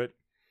was into it,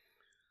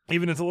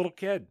 even as a little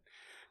kid,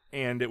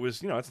 and it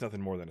was, it's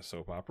nothing more than a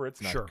soap opera.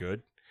 It's not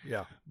good.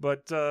 Yeah,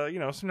 but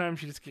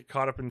sometimes you just get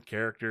caught up in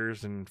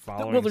characters and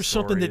following. Well, there's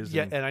something that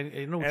and I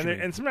know what you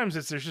mean. And sometimes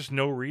there's just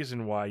no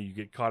reason why you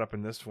get caught up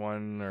in this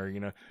one, or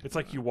it's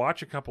like you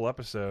watch a couple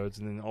episodes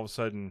and then all of a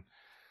sudden,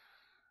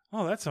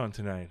 oh, that's on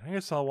tonight. I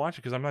guess I'll watch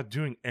it because I'm not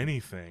doing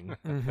anything.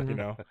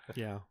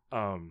 Yeah.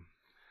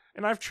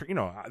 And I've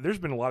there's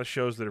been a lot of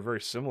shows that are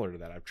very similar to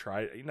that. I've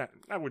tried,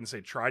 I wouldn't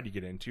say tried to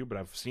get into, but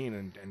I've seen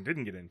and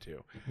didn't get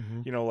into.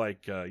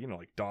 Like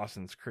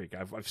Dawson's Creek.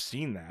 I've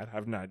seen that.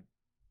 I've not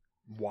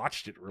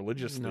watched it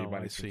religiously by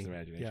any stretch of the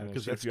imagination. Yeah,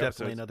 because that's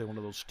definitely another one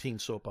of those teen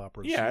soap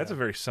operas. Yeah, it's a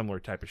very similar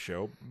type of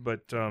show,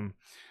 but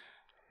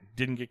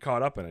didn't get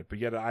caught up in it. But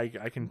yet I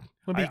can.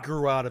 Maybe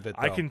grew out of it,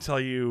 though. I can tell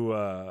you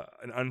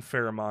an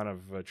unfair amount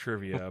of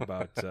trivia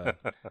about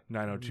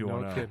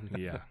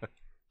 90210. Yeah.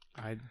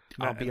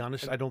 I'll be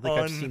honest, I don't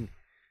think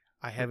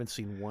I haven't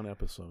seen one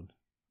episode.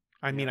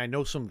 I mean, I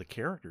know some of the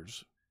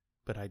characters,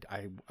 but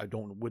I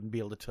wouldn't be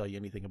able to tell you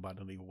anything about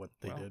any of what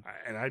they did.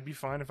 And I'd be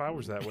fine if I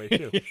was that way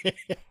too.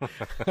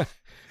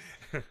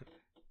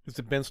 Is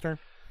it Ben's turn?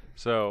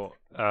 So,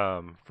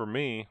 for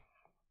me,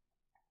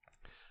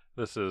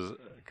 this is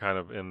kind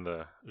of in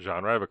the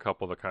genre. I have a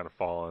couple that kind of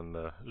fall in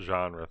the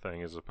genre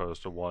thing as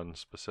opposed to one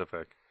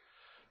specific.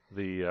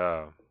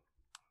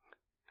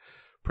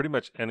 Pretty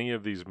much any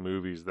of these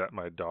movies that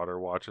my daughter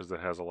watches that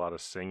has a lot of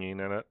singing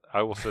in it,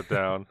 I will sit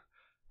down.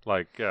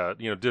 Like,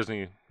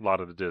 Disney, a lot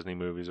of the Disney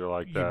movies are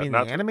like that. You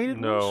mean the animated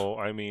ones? No,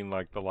 I mean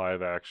like the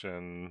live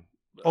action.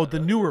 Oh, the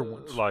newer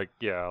ones. The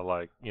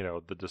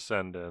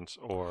Descendants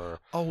or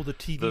the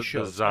TV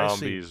shows. The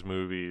zombies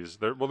movies.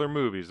 They're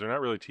movies. They're not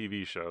really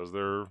TV shows.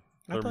 They're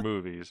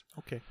movies.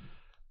 Okay.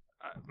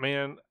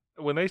 Man,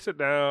 when they sit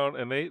down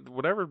and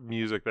whatever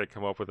music they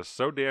come up with is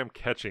so damn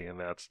catchy in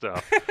that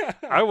stuff,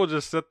 I will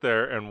just sit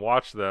there and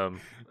watch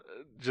them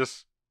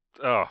just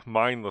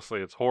mindlessly.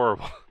 It's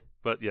horrible.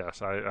 But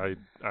yes, I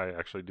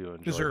actually do enjoy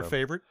them. Is there a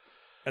favorite?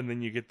 And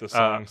then you get the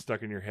song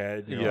stuck in your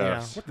head.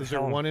 Yes. Is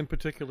there one in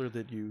particular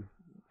that you...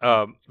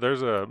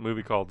 There's a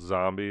movie called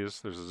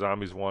Zombies. There's a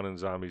Zombies 1 and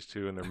Zombies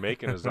 2, and they're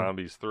making a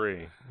Zombies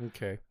 3.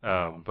 Okay.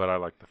 But I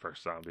like the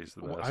first Zombies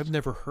the best. I've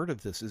never heard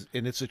of this.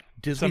 And it's a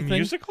Disney thing?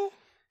 Musical?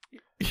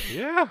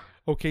 Yeah.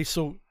 Okay,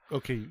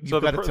 you've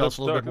got to tell us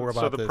a little bit more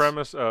about this. So the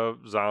premise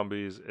of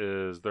Zombies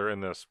is they're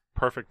in this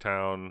perfect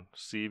town,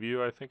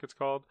 Seaview, I think it's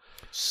called.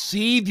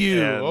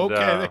 Seaview, and,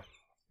 okay.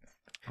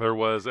 There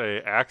was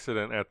a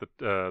accident at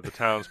the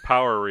town's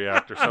power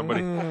reactor.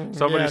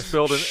 Somebody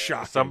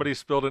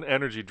spilled an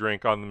energy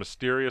drink on the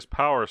mysterious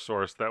power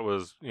source that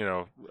was,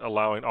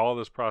 allowing all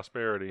this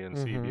prosperity in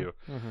Seaview.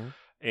 Mm-hmm.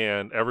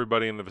 And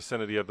everybody in the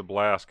vicinity of the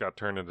blast got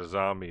turned into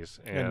zombies.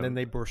 And then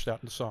they burst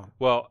out into song.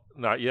 Well,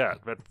 not yet.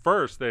 At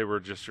first, they were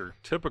just your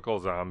typical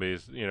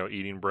zombies,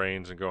 eating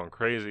brains and going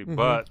crazy. Mm-hmm.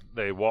 But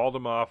they walled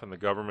them off, and the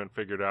government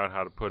figured out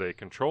how to put a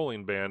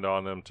controlling band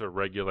on them to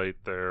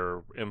regulate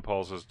their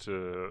impulses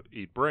to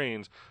eat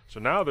brains.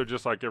 So now they're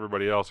just like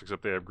everybody else,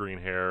 except they have green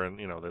hair and,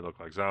 they look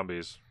like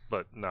zombies,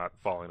 but not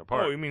falling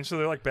apart. Oh, you mean so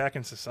they're like back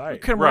in society?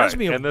 It kind of reminds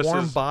me of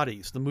Warm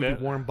Bodies, the movie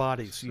Warm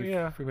Bodies.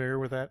 You familiar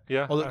with that?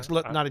 Yeah. Oh, it's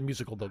not a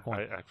musical, though. Go on.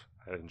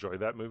 I enjoyed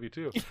that movie,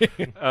 too.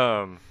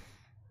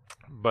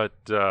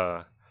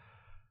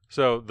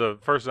 So the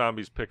first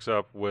Zombies picks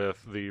up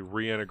with the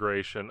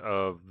reintegration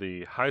of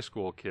the high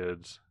school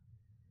kids,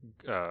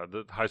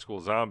 the high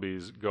school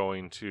zombies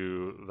going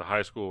to the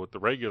high school with the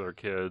regular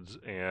kids,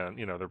 and,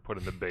 they're put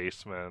in the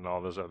basement and all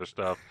this other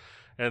stuff.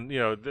 And,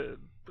 the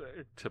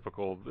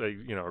typical, they,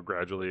 are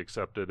gradually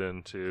accepted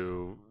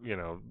into,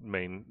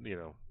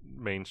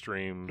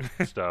 mainstream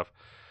stuff.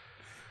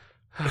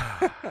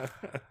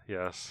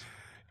 Yes.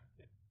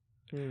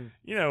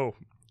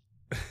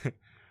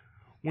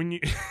 When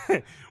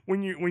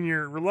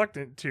you're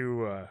reluctant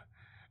to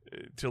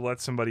let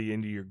somebody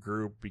into your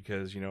group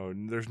because you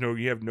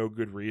have no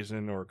good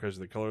reason or because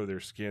of the color of their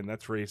skin,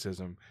 that's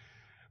racism.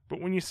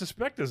 But when you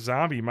suspect a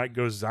zombie might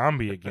go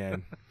zombie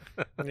again,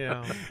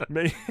 Yeah.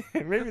 maybe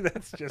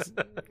that's just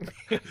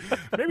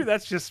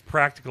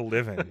practical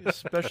living.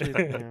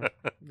 Especially,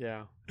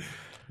 yeah.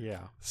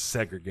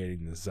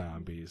 Segregating the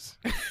zombies.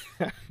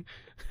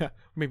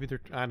 Maybe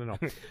they're, I don't know.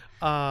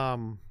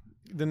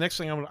 The next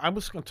thing I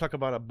was going to talk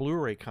about a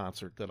Blu-ray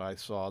concert that I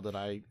saw that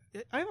I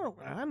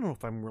don't know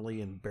if I'm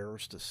really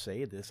embarrassed to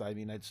say this. I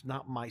mean, it's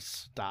not my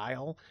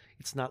style.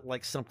 It's not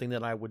like something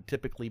that I would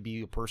typically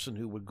be a person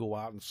who would go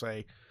out and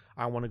say,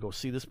 I want to go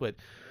see this. But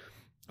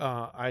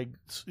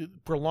it's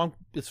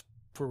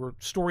for a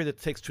story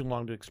that takes too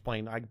long to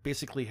explain. I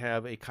basically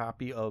have a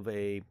copy of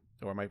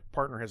my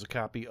partner has a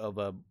copy of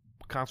a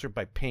concert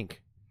by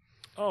Pink.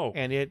 Oh.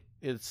 And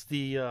it's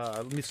the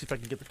let me see if I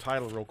can get the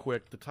title real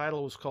quick. The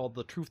title was called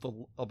The Truth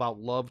About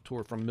Love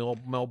Tour from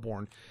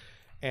Melbourne.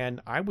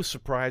 And I was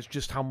surprised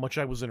just how much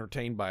I was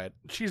entertained by it.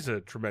 She's a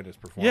tremendous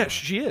performer. Yes,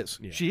 she is.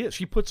 Yeah. She is.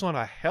 She puts on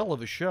a hell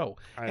of a show.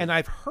 And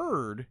I've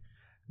heard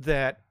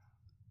that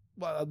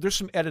there's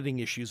some editing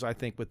issues, I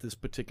think, with this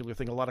particular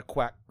thing. A lot of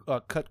quick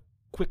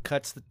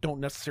cuts that don't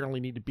necessarily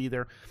need to be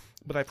there.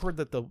 But I've heard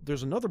that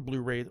there's another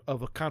Blu-ray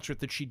of a concert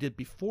that she did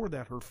before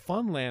that, her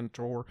Funland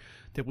tour,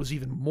 that was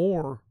even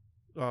more,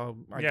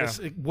 I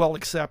guess, well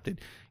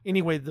accepted.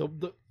 Anyway,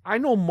 I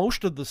know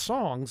most of the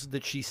songs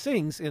that she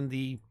sings in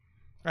the,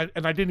 and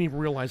I didn't even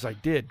realize I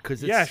did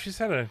because she's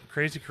had a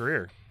crazy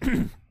career.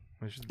 And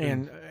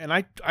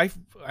I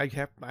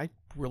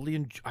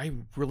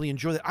really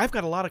enjoy that. I've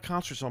got a lot of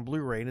concerts on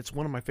Blu-ray, and it's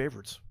one of my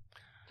favorites.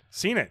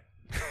 Seen it.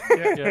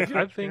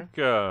 I think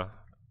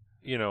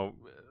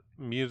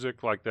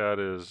music like that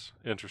is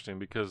interesting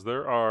because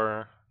there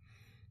are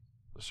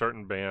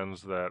certain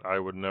bands that I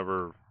would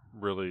never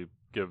really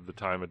give the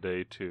time of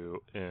day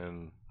to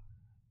and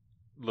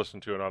listen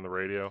to it on the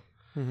radio.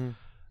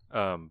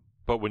 Mm-hmm.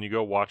 But when you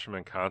go watch them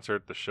in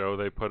concert, the show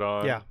they put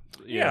on,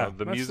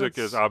 the music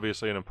is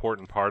obviously an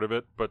important part of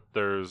it, but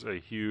there's a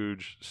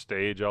huge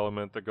stage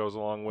element that goes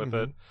along with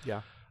it.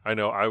 Yeah. I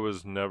know I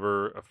was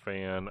never a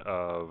fan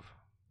of,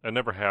 I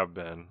never have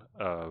been,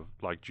 of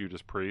like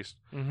Judas Priest.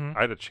 Mm-hmm.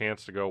 I had a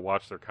chance to go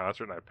watch their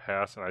concert and I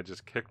passed and I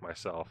just kicked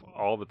myself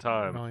all the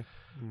time. Really?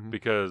 Mm-hmm.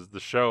 Because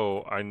the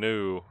show I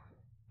knew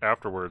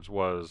afterwards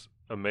was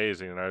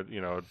amazing, and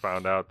I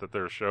found out that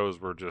their shows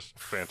were just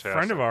fantastic. A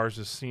friend of ours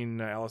has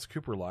seen Alice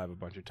Cooper live a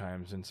bunch of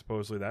times, and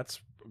supposedly that's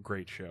a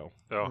great show.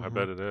 Oh, I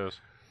bet it is.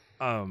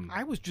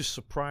 I was just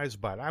surprised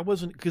by it. I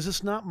wasn't, because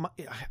it's not my,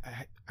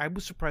 I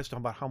was surprised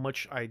about how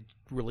much I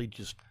really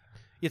just,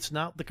 it's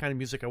not the kind of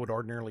music I would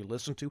ordinarily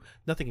listen to.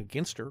 Nothing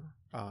against her.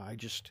 I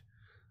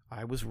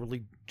was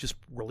really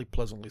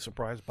pleasantly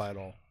surprised by it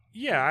all.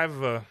 Yeah,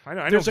 I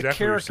know exactly what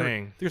you're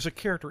saying. There's a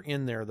character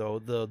in there, though,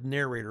 the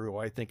narrator, who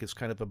I think is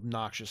kind of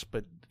obnoxious,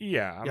 but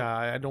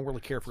I don't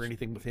really care for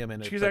anything with him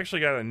in it. She's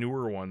actually got a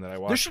newer one that I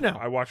watched. Does she now?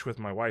 I watched with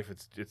my wife.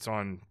 It's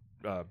on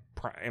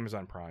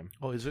Amazon Prime.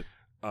 Oh, is it?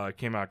 It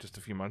came out just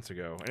a few months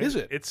ago. And is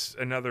it? It's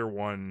another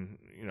one,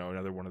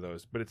 another one of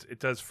those. But it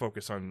does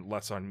focus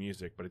less on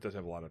music, but it does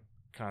have a lot of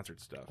concert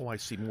stuff. Oh, I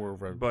see, more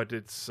of a but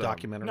it's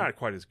documentary. Not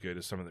quite as good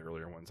as some of the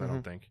earlier ones, I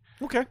don't think.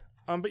 Okay.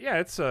 But yeah,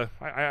 it's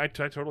I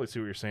totally see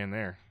what you're saying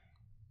there.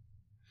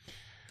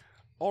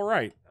 All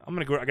right, I'm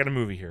gonna go. I got a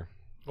movie here.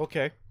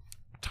 Okay.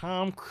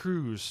 Tom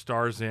Cruise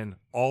stars in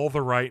All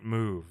the Right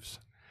Moves,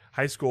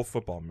 high school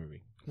football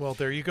movie. Well,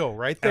 there you go,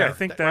 right there. And I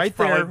think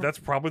that's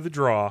probably the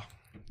draw,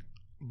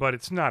 but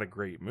it's not a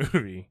great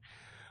movie.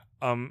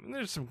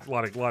 There's a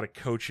lot of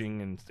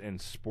coaching and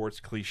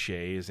sports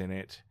cliches in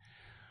it,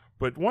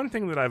 but one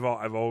thing that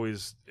I've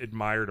always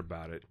admired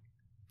about it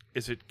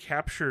is it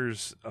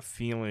captures a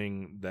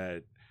feeling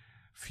that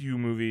few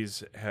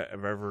movies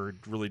have ever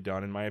really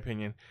done, in my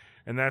opinion,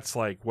 and that's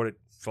like what it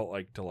felt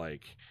like to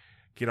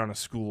get on a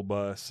school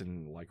bus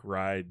and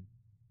ride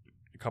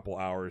a couple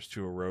hours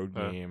to a road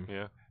game.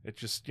 Yeah, it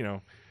just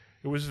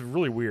it was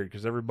really weird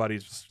because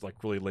everybody's just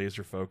really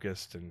laser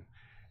focused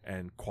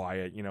and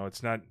quiet.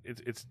 It's not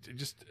it's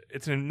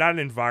not an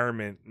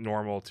environment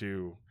normal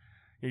to.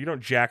 You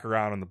don't jack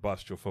around on the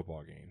bus to a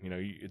football game.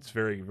 It's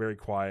very, very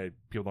quiet.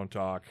 People don't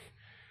talk.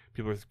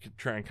 People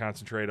try and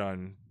concentrate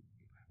on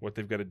what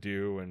they've got to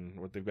do and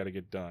what they've got to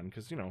get done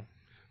because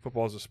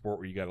football is a sport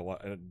where you got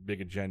a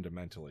big agenda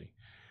mentally,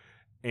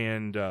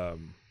 and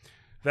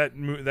that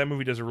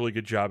movie does a really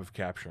good job of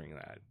capturing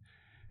that.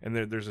 And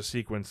there's a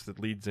sequence that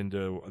leads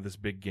into this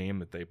big game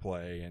that they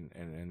play,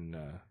 and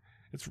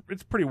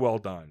it's pretty well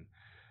done.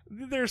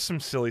 There's some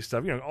silly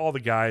stuff. All the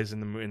guys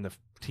in the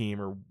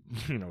team are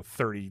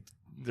 30.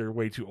 They're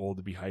way too old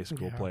to be high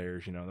school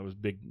players. That was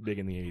big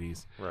in the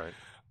 80s. Right.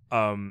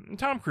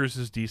 Tom Cruise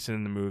is decent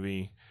in the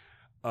movie.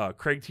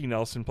 Craig T.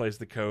 Nelson plays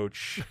the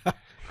coach.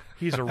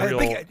 He's a real.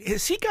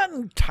 Has he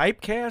gotten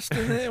typecast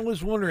in it? I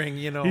was wondering.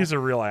 He's a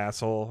real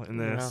asshole in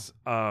this.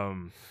 Yeah.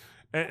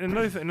 And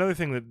another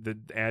thing that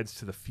adds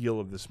to the feel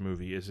of this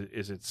movie is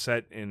it's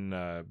set in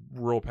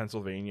rural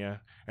Pennsylvania,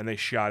 and they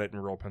shot it in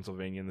rural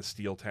Pennsylvania in the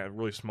steel town,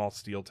 really small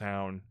steel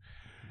town,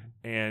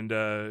 and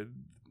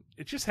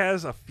it just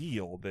has a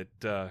feel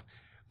that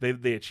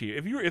they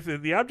achieve. If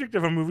the object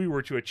of a movie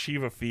were to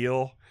achieve a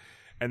feel,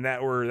 and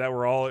that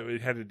were all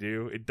it had to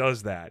do, it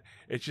does that.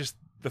 It's just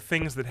the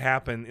things that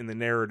happen in the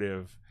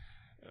narrative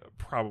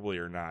probably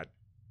are not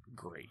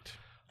great.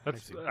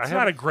 It's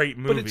not a great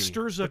movie, but it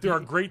stirs up. But there are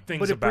great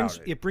things about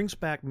it. It brings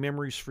back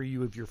memories for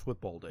you of your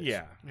football days.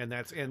 Yeah, and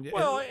it's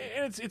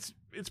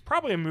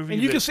probably a movie.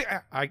 And you can say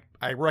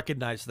I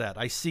recognize that.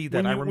 I see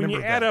that. I remember when you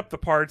that. add up the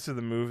parts of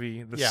the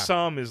movie, the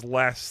sum is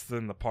less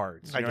than the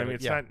parts. You know what I mean?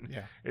 It's not.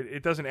 Yeah.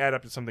 It doesn't add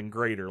up to something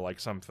greater like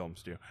some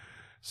films do.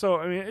 So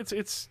I mean,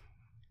 it's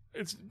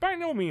by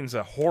no means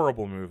a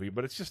horrible movie,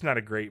 but it's just not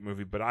a great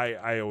movie. But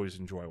I always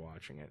enjoy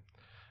watching it.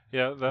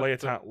 Yeah,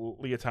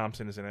 Leah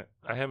Thompson is in it.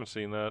 I haven't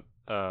seen that.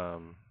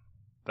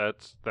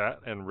 That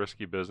and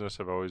Risky Business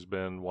have always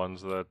been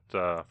ones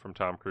that from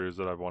Tom Cruise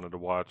that I've wanted to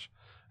watch,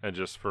 and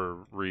just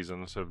for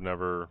reasons have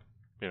never,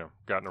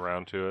 gotten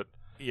around to it.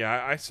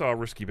 Yeah, I saw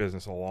Risky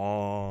Business a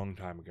long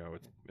time ago.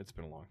 It's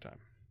been a long time.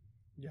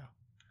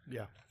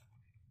 Yeah.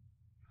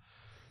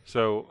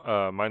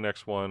 So my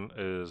next one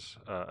is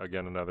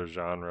again another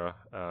genre,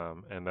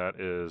 and that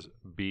is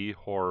B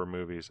horror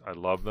movies. I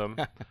love them.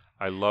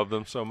 I love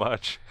them so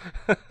much.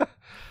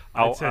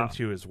 I tend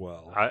to as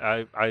well.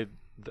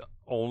 The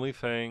only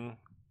thing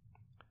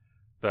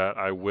that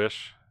I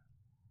wish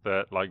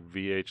that like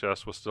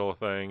VHS was still a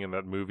thing and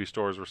that movie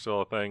stores were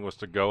still a thing was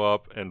to go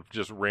up and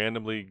just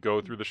randomly go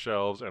through the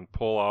shelves and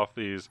pull off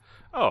these.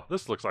 Oh,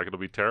 this looks like it'll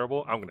be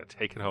terrible. I'm going to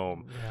take it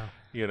home.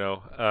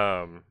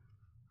 Yeah.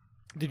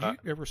 Did you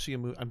ever see a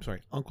movie? I'm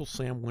sorry, Uncle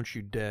Sam Wants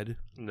You Dead.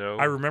 No,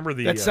 I remember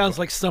that sounds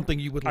like something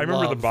you would. I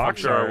remember the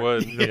box art. I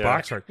would. The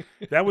box art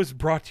that was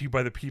brought to you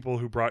by the people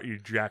who brought you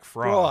Jack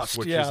Frost,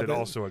 which is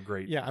also a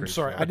great. Yeah, I'm great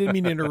sorry, film. I didn't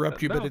mean to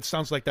interrupt you, but it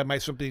sounds like that might be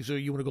something so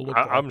you want to go look.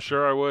 I'm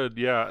sure I would.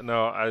 Yeah,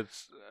 no,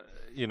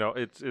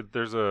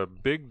 there's a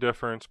big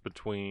difference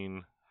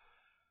between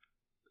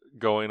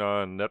going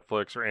on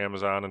Netflix or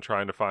Amazon and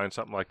trying to find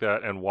something like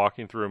that and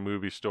walking through a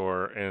movie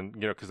store and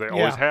because they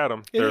always had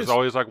them. There's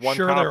always like one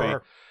copy. There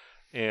are.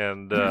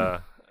 And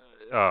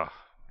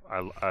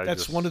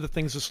that's one of the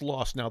things that's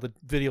lost now. The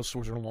video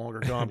stores are no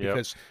longer gone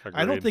because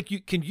I don't think you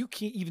can't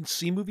even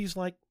see movies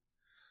like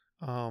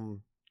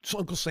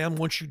Uncle Sam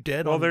Wants You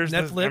Dead on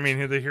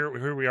Netflix.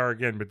 Here we are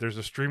again, but there's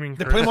a streaming.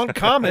 They play them on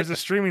Comet. There's a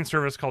streaming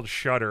service called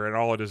Shudder, and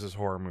all it is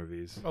horror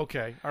movies.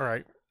 Okay, all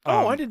right.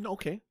 I didn't.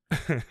 Okay.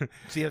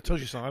 See, I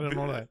told you something. I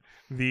didn't know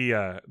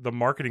that. The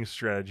marketing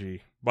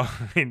strategy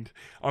behind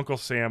Uncle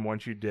Sam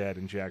Wants You Dead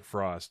and Jack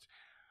Frost.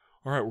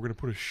 All right, we're going to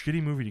put a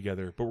shitty movie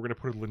together, but we're going to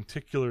put a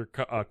lenticular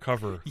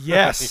cover.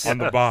 Yes, on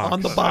the box.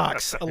 On the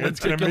box, a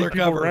lenticular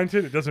cover. People rent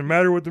it. It doesn't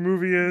matter what the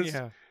movie is.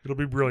 Yeah. It'll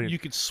be brilliant. You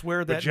could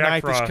swear that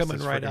knife is coming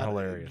right out.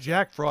 Hilarious.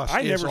 Jack Frost.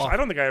 I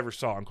don't think I ever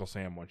saw Uncle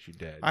Sam Wants You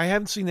Dead. I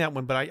haven't seen that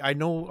one, but I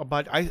know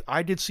about.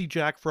 I did see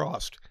Jack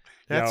Frost.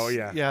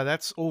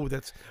 That's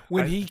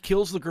when he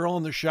kills the girl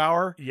in the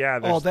shower. Yeah.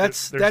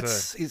 That's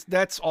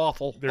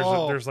awful.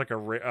 There's like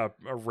a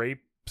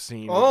rape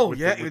scene. With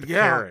the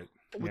carrot.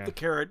 With the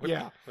carrot,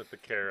 with the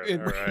carrot.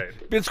 All right.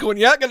 Vince going,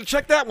 got to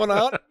check that one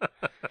out.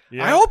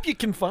 I hope you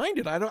can find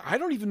it. I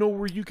don't even know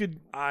where you could.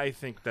 I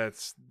think that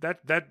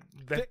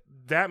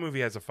movie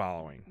has a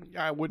following.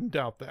 I wouldn't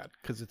doubt that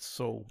because it's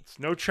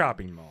no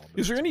chopping mall.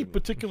 Is there any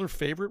particular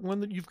favorite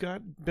one that you've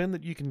got, Ben,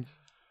 that you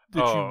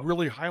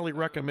really highly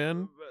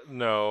recommend?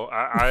 No,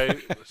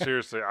 I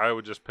seriously, I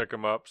would just pick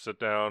them up, sit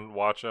down,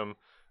 watch them.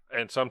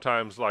 And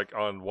sometimes like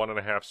on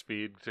 1.5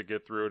 speed to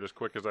get through it as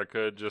quick as I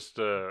could.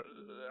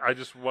 I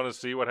just want to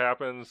see what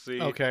happens. See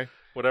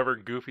whatever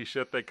goofy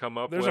shit they come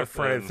up with. There's a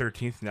Friday the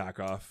 13th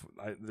knockoff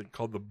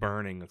called The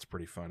Burning. That's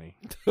pretty funny.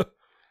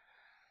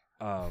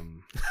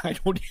 I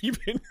don't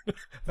even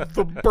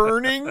The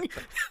Burning.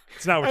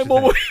 It's not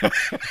what you think.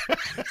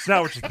 It's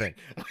not what you think.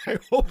 I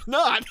hope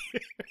not.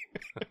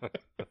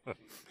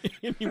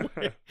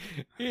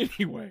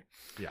 Anyway.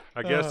 Yeah,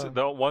 I guess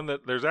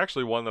there's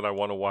actually one that I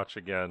want to watch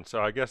again. So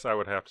I guess I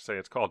would have to say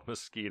it's called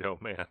Mosquito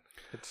Man.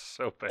 It's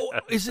so bad. Oh,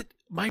 is it?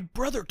 My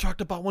brother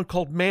talked about one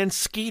called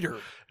Manskeeter.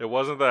 It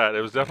wasn't that.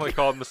 It was definitely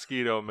called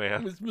Mosquito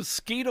Man. It was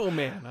Mosquito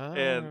Man.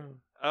 And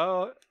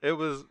it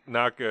was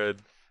not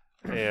good.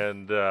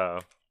 And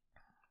I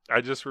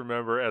just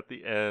remember at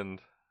the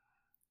end.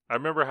 I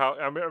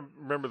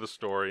remember the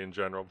story in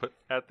general, but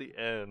at the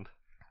end.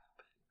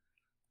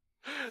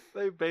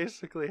 They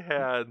basically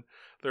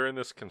they're in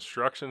this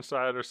construction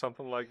site or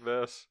something like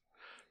this,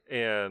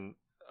 and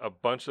a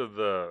bunch of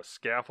the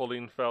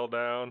scaffolding fell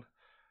down,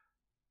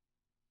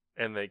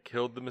 and they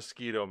killed the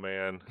Mosquito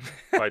Man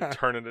by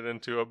turning it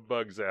into a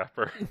bug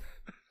zapper.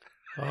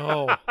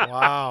 Oh,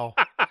 wow.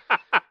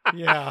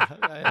 Yeah.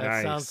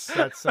 That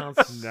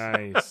sounds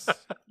nice.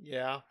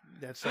 Yeah.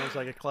 That sounds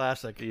like a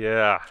classic.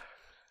 Yeah.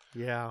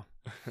 Yeah.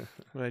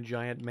 A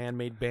giant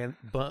man-made bug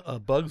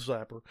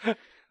zapper.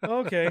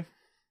 Okay.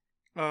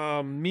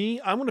 I'm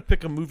going to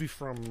pick a movie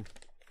from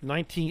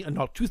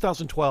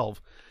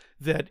 2012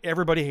 that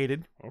everybody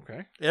hated.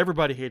 Okay.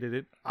 Everybody hated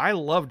it. I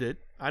loved it.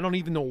 I don't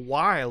even know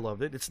why I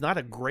loved it. It's not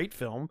a great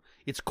film.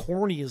 It's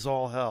corny as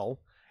all hell.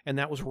 And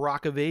that was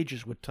Rock of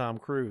Ages with Tom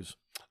Cruise.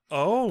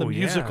 Oh, the yeah.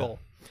 musical.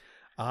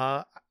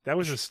 That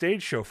was a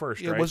stage show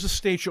first, right? It was a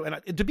stage show, and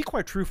to be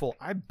quite truthful,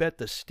 I bet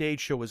the stage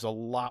show is a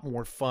lot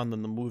more fun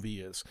than the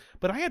movie is.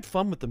 But I had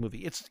fun with the movie.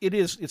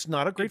 It's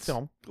not a great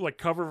film. Like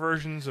cover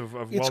versions of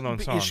well-known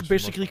songs. It's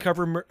basically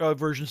cover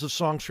versions of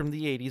songs from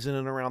the 80s in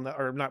and around that,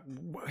 or not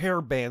hair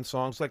band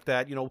songs like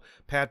that. You know,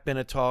 Pat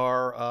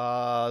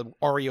Benatar,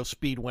 REO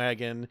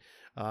Speedwagon,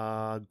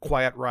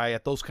 Quiet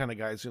Riot, those kind of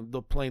guys.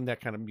 They're playing that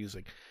kind of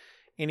music.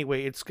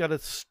 Anyway, it's got a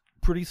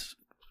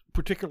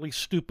particularly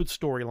stupid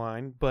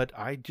storyline, but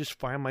I just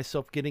find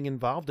myself getting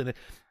involved in it.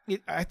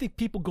 I think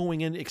people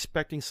going in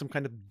expecting some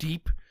kind of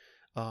deep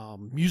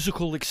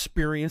musical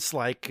experience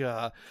like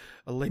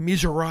Les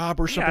Miserables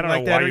or something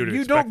like that.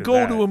 You don't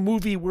go to a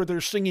movie where they're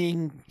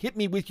singing "Hit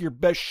Me with Your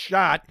Best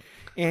Shot"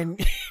 and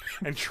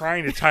and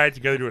trying to tie it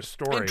together to a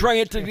story. And trying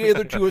it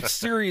together to a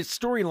serious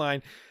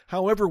storyline.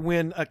 However,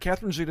 when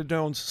Catherine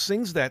Zeta-Jones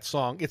sings that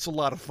song, it's a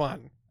lot of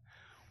fun.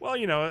 Well,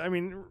 you know, I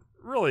mean,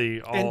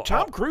 really, and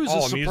Tom Cruise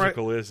all is a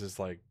musical is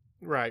like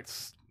right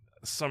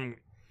some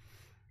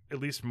at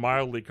least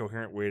mildly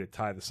coherent way to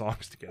tie the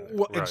songs together.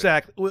 Well, right.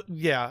 Exactly. Well,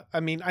 yeah.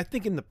 I mean, I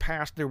think in the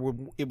past it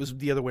was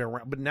the other way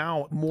around, but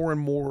now more and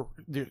more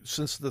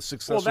since the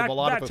success of a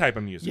lot of that type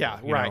of music. Yeah,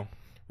 right,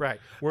 right.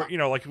 Where you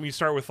know, like when you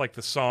start with like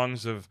the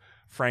songs of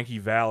Frankie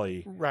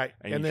Valli, right,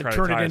 and then you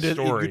turn it into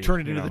story, you turn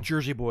it into the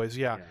Jersey Boys.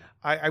 Yeah. Yeah.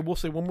 I will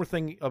say one more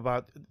thing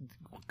about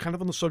kind of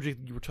on the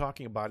subject you were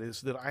talking about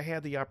is that I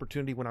had the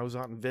opportunity when I was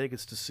out in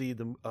Vegas to see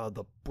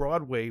the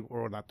Broadway,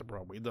 or not the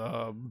Broadway,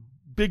 the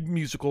big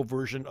musical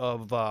version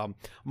of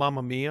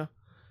Mamma Mia.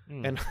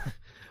 And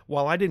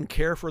while I didn't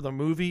care for the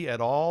movie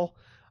at all,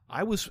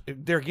 I was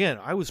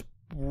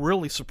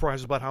really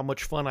surprised about how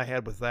much fun I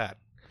had with that.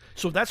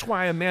 So that's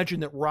why I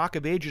imagine that Rock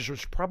of Ages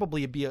was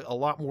probably be a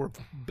lot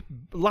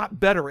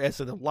better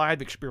as a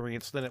live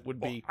experience than it would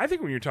be. I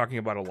think when you're talking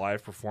about a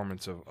live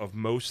performance of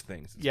most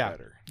things, it's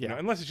better. Yeah. You know,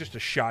 unless it's just a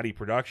shoddy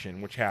production,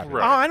 which happens.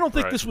 Right. I don't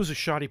think this was a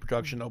shoddy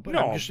production, though. But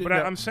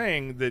I'm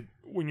saying that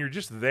when you're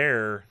just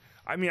there,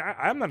 I mean,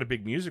 I'm not a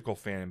big musical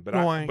fan,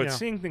 but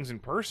seeing things in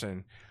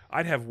person,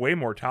 I'd have way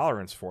more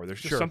tolerance for.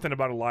 There's just something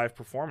about a live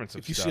performance of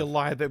if you stuff. see a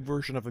live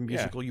version of a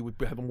musical, you would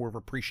have more of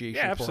appreciation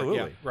for absolutely.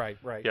 it. Yeah,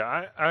 right.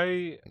 Yeah,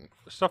 I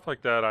stuff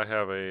like that, I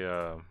have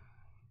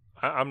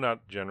I'm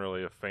not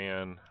generally a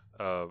fan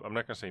of, I'm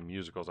not going to say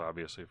musicals,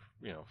 obviously,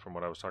 you know, from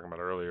what I was talking about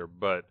earlier,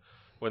 but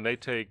when they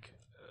take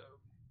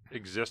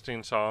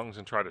existing songs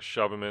and try to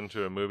shove them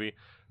into a movie,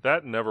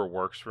 that never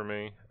works for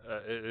me.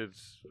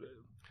 It's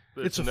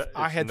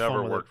I had never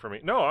fun with worked for me.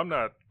 No, I'm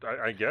not.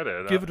 I get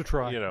it. Give it a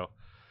try. You know,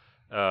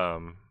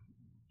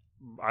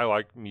 I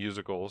like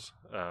musicals,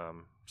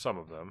 some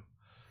of them,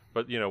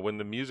 but you know, when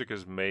the music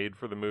is made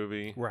for the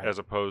movie, as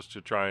opposed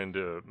to trying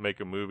to make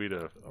a movie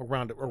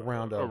around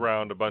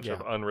a bunch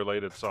of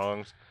unrelated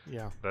songs.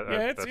 Yeah,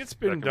 it's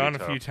been done a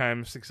few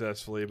times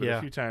successfully, but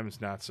a few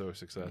times not so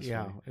successfully.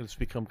 Yeah, it's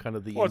become kind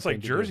of the it's like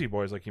Jersey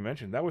Boys, like you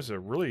mentioned. That was a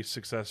really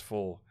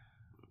successful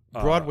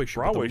Broadway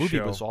show. The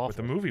movie was awful. But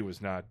the movie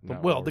was not.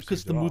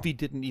 Because the movie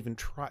didn't even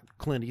try.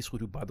 Clint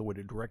Eastwood, who by the way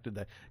directed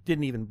that,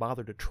 didn't even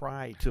bother to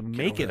try to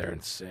make it there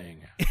and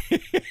sing.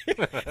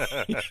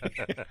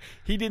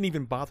 He didn't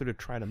even bother to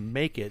try to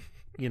make it.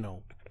 You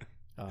know,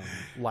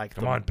 like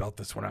come on, belt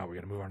this one out. We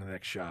got to move on to the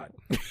next shot.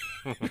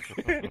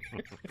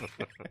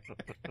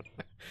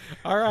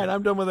 All right,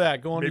 I'm done with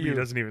that. Go on. Maybe to you. He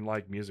doesn't even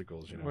like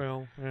musicals. You know.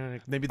 Well,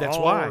 maybe that's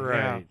why. Right.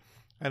 Yeah.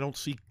 I don't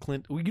see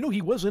Clint. Well, you know,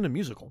 he was in a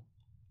musical.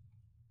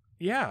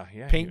 Yeah.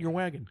 Paint Your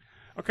Wagon.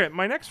 Okay,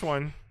 my next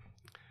one.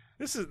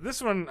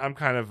 This one I'm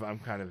kind of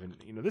in,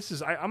 you know, this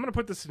is I'm going to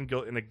put this in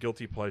a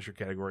guilty pleasure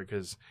category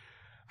because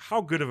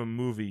how good of a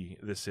movie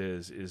this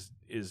is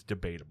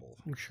debatable.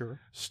 Sure.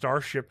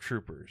 Starship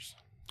Troopers.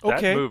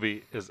 That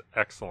movie is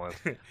excellent.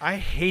 I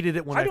hated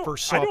it when I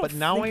first saw it, but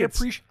now I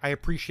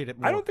appreciate it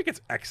more. I don't think it's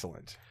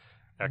excellent.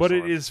 But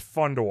it is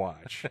fun to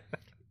watch.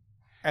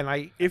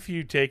 And if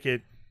you take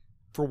it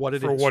for what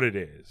it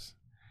is.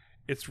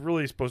 It's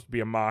really supposed to be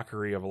a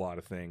mockery of a lot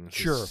of things.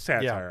 Sure. It's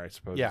satire, I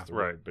suppose. Yeah. Is the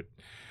word. But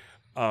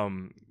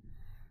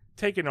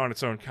taken on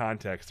its own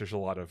context, there's a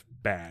lot of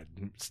bad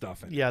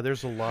stuff in it. Yeah,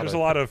 there's a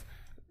lot of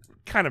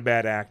kind of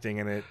bad acting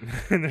in it,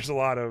 and there's a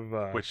lot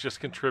of which just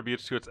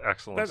contributes to its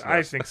excellence.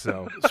 I think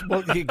so.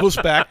 Well, it goes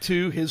back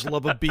to his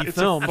love of B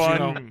films.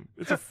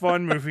 It's a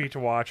fun movie to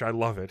watch. I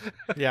love it.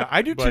 Yeah,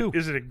 I do too.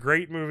 Is it a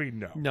great movie?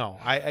 No. No,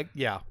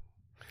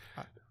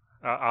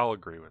 I'll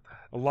agree with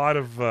that. A lot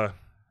of. A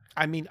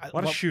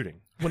lot of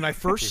shooting. When I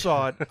first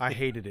saw it, I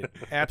hated it,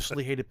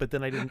 absolutely hated it. But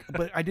then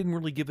I didn't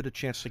really give it a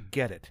chance to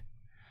get it.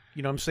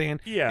 You know what I'm saying?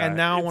 Yeah. And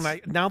now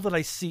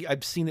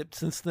I've seen it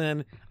since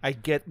then. I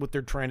get what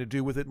they're trying to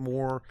do with it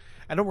more.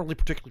 I don't really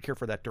particularly care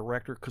for that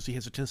director because he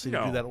has a tendency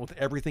to do that with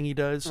everything he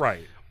does.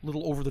 Right. A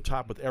little over the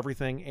top with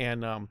everything,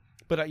 and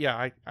But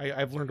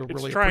I've learned to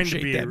really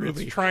appreciate that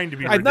movie. It's trying to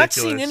be I've ridiculous.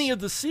 not seen any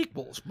of the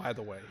sequels, by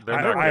the way.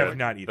 I have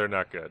not either. They're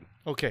not good.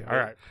 Okay, all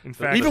right. In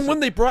fact, even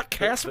when they brought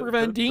Casper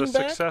Van Dien the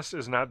back? success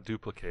is not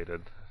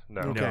duplicated.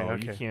 No. No,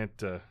 you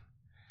can't.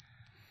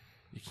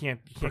 You can't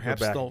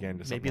Perhaps go back they'll again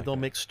to something maybe like they'll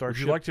that. make Starship.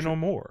 Would you like to know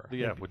more?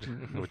 Yeah.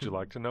 Would you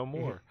like to know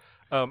more?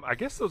 I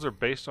guess those are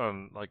based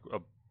on like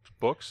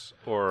books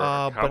or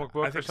a comic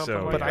book or something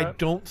so, like but that. I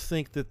don't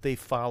think that they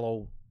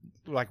follow.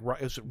 Like,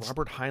 is it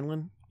Robert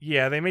Heinlein?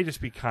 Yeah, they may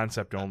just be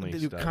concept only They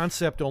do stuff.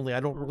 concept only.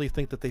 I don't really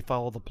think that they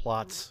follow the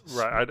plots.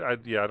 Right. I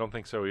don't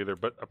think so either.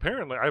 But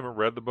apparently, I haven't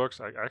read the books.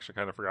 I actually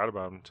kind of forgot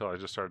about them until I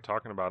just started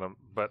talking about them.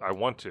 But I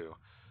want to.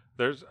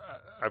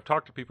 I've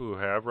talked to people who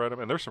have read them,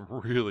 and there's some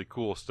really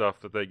cool stuff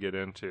that they get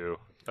into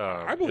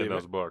I believe in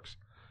those it. books.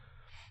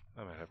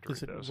 I might have to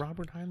Is read it those.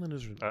 Robert Heinlein?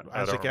 Is it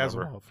I Isaac don't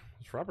remember. Asimov?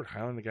 Is Robert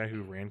Heinlein the guy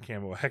who ran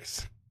Camo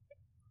X?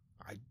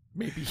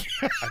 Maybe.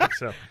 I think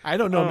so. I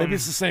don't know. Maybe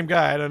it's the same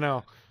guy. I don't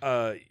know.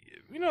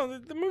 You know,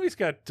 the movie's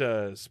got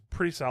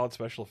pretty solid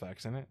special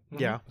effects in it.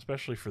 Yeah.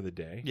 Especially for the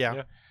day.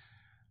 Yeah.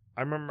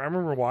 I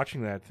remember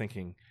watching that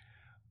thinking,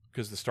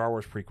 because the Star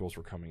Wars prequels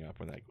were coming up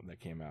when that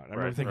came out. I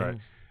remember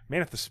thinking,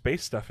 man, if the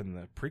space stuff in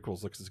the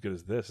prequels looks as good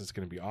as this, it's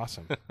going to be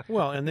awesome.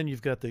 Well, and then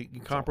you've got the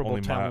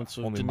incomparable talents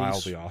of only Denise.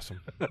 mildly awesome.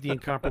 The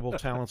incomparable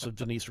talents of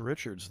Denise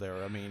Richards.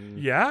 There. I mean,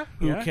 Yeah.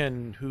 Who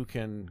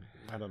can?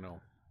 I don't know.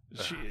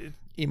 She,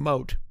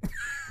 Emote.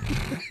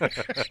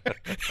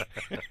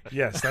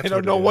 yes, that's I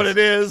don't know what it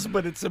is,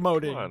 but it's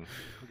emoting. Come on.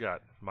 We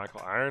got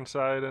Michael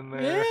Ironside in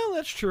there. Yeah,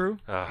 that's true.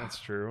 That's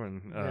true.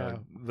 And Yeah.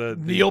 the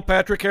Neil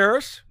Patrick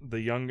Harris.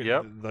 the younger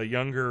Busey. the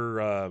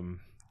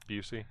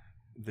younger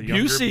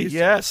Busey,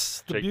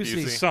 yes, the Jake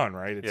Busey. Busey. son,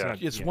 right? It's Yeah.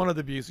 not, It's one of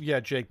the Busey. Yeah,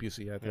 Jake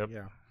Busey. I think. Yep.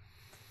 Yeah.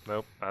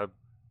 Nope. I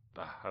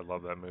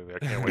love that movie. I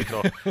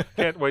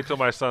can't wait till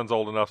my son's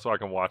old enough so I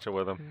can watch it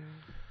with him.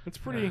 It's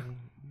pretty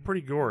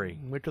gory.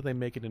 Wait till they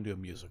make it into a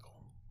musical.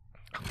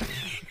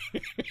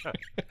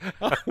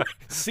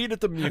 See it at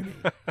the Muni.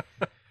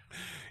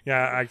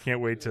 Yeah, I can't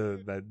wait to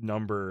that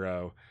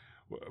number.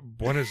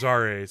 Buenos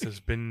Aires has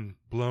been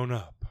blown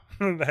up.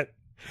 That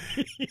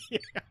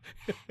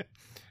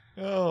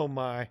Oh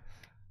my.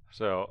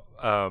 So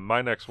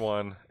my next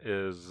one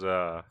is,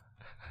 and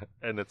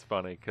it's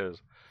funny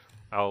because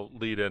I'll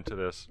lead into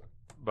this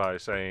by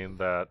saying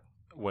that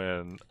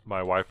when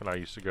my wife and I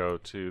used to go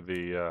to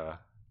the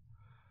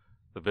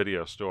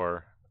video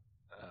store,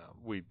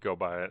 we'd go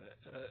by it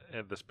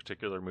at this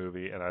particular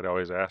movie, and I'd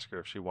always ask her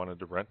if she wanted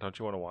to rent. Don't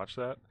you want to watch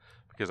that?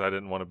 Because I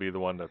didn't want to be the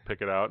one to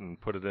pick it out and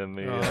put it in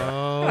the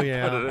Oh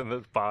yeah. put it in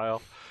the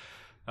file.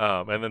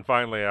 And then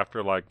finally, after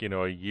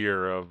a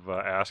year of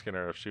asking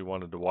her if she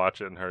wanted to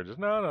watch it, and her just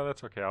no,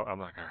 that's okay. I'm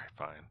like, all right,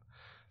 fine.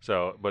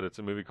 So, but it's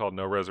a movie called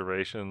No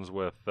Reservations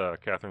with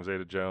Catherine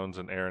Zeta-Jones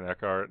and Aaron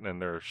Eckhart,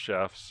 and they're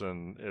chefs,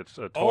 and it's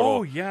a total.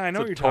 Oh yeah, I know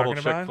what you're talking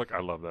chick about. flick. I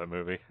love that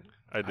movie.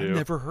 I do. I've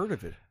never heard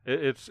of it.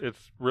 It's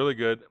really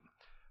good.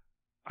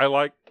 I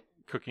like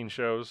cooking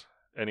shows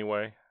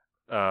anyway.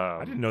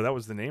 I didn't know that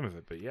was the name of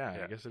it, but yeah.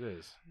 I guess it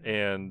is.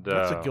 And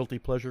That's a guilty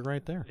pleasure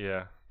right there.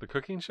 Yeah, the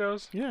cooking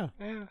shows. Yeah.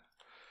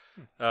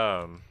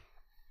 Yeah.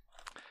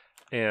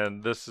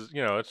 And this is,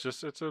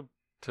 it's a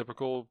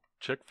typical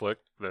chick flick.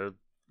 The,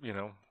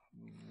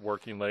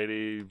 working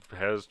lady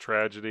has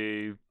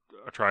tragedy,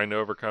 trying to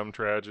overcome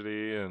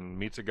tragedy, and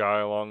meets a guy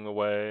along the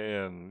way,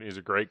 and he's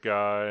a great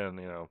guy, and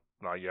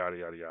yada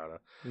yada yada.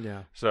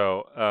 Yeah.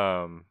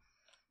 So,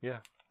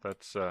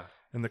 that's.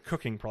 And the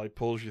cooking probably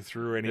pulls you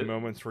through any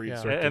moments where you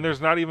start. And there's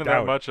not even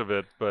doubt. that much of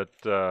it, but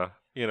I'll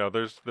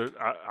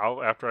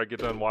after I get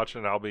done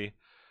watching, I'll be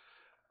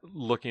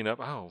looking up.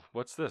 Oh,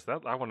 what's this?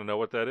 That I want to know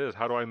what that is.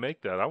 How do I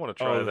make that? I want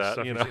to try that.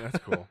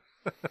 That's cool.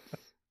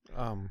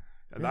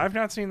 I've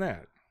not seen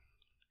that.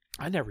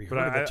 I never But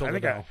heard of it till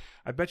now.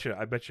 I bet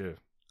you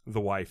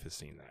the wife has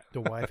seen that.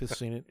 The wife has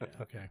seen it.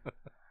 Okay.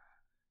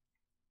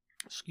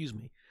 Excuse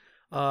me.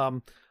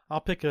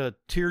 I'll pick a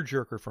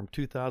tearjerker from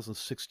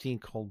 2016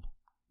 called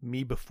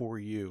Me Before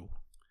You.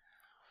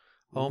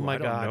 Oh my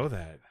God! I don't know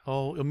that.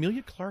 Oh,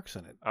 Emilia Clarke's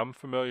in it. I'm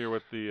familiar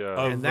with the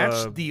And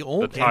that's the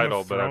only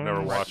title, but I've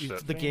never watched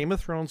it. The Game of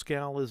Thrones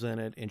gal is in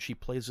it, and she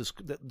plays this.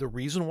 The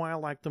reason why I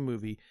like the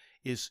movie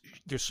is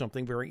there's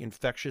something very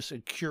infectious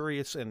and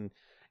curious and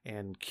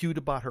cute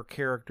about her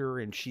character,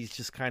 and she's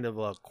just kind of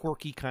a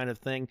quirky kind of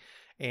thing.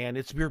 And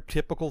it's your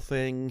typical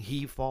thing.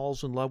 He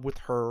falls in love with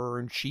her,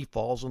 and she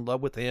falls in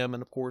love with him.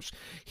 And, of course,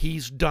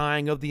 he's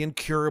dying of the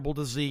incurable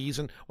disease.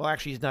 And, well,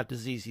 actually, he's not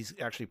disease. He's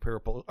actually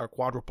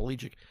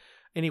quadriplegic.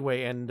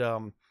 Anyway,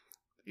 and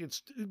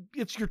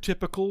it's your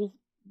typical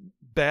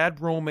bad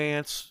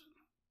romance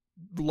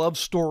love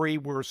story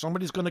where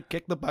somebody's going to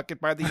kick the bucket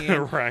by the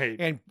end right.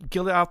 and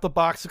get it out the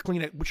box to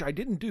clean it, which I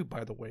didn't do,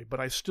 by the way. But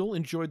I still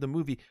enjoyed the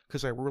movie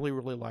because I really,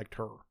 really liked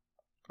her.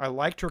 I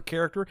liked her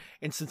character,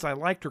 and since I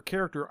liked her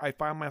character, I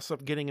found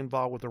myself getting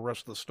involved with the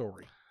rest of the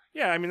story.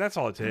 Yeah, I mean, that's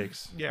all it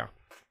takes. Yeah.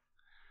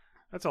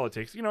 That's all it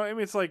takes.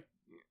 It's like...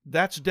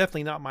 That's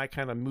definitely not my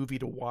kind of movie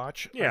to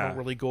watch. Yeah. I don't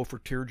really go for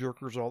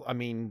tearjerkers. I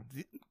mean,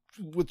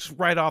 it's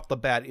right off the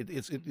bat, it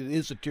is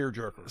a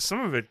tearjerker. Some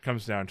of it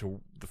comes down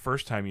to the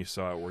first time you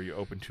saw it, where you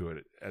opened to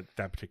it at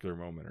that particular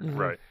moment. Or not.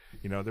 Right.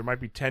 There might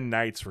be 10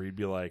 nights where you'd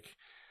be like,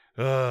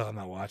 ugh, I'm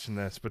not watching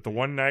this. But the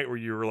one night where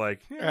you were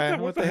like,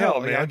 What the hell,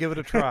 man? man? I'll give it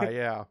a try.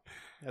 Yeah.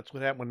 That's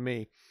what happened with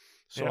me.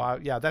 So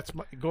Yeah. that's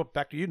go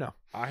back to you now.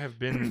 I have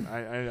been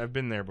I've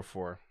been there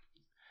before.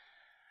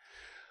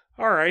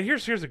 All right,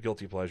 here's a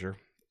guilty pleasure,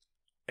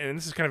 and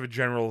this is kind of a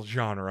general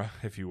genre,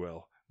 if you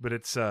will, but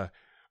it's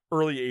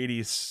early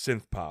 '80s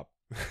synth pop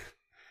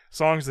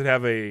songs that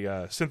have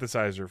a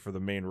synthesizer for the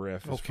main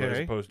riff as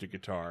opposed to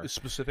guitar. A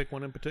specific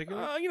one in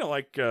particular?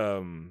 Like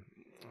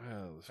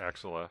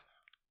Axel F.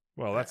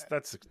 well,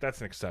 that's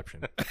an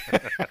exception.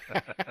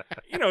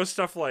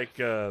 Stuff like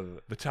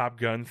the Top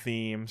Gun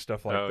theme,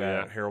 stuff like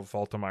that, yeah. Harold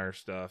Faltermeyer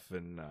stuff,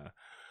 and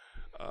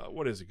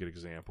what is a good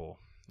example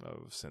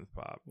of synth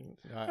pop?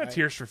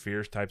 Tears for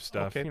Fears type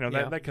stuff. Okay,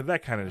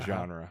 that kind of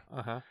genre.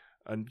 Uh-huh.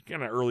 And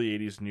kind of early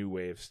 '80s new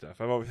wave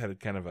stuff. I've always had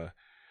kind of a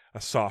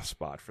soft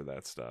spot for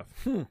that stuff.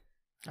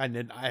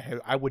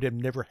 I would have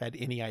never had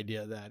any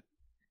idea of that.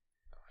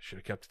 I should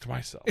have kept it to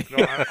myself.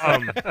 No,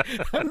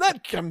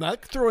 I'm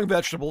not throwing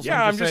vegetables.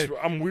 Yeah,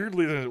 I'm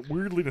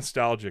weirdly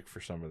nostalgic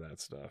for some of that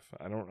stuff.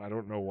 I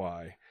don't know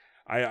why.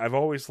 I've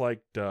always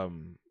liked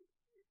some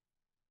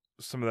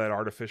of that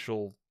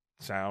artificial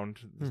sound,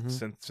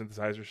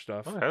 synthesizer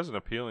stuff. Well, it has an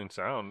appealing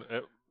sound.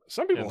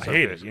 Some people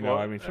hate it, some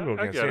people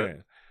can't get say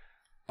it.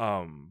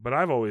 But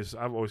I've always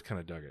kind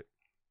of dug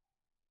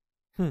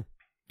it.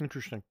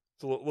 Interesting.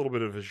 It's a little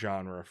bit of a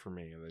genre for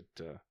me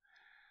that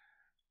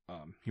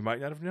you might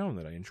not have known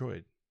that I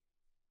enjoyed.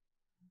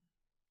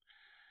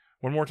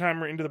 One more time,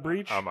 we're into the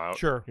breach. I'm out.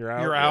 Sure, You're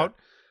out. You're out.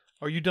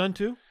 Are you done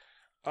too?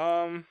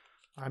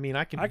 I mean,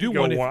 I can do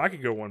one. I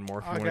could go one more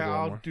if you want to go one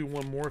I'll more. do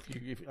one more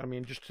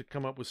if just to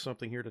come up with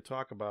something here to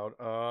talk about.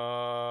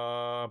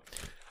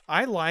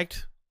 I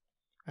liked,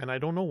 and I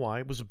don't know why,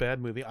 it was a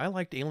bad movie. I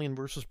liked Alien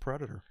vs.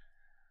 Predator.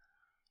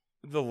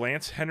 The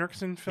Lance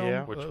Henriksen film?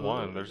 Yeah. Which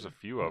one? There's a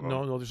few of them.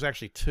 No, there's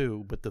actually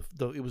two, but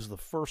it was the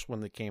first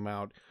one that came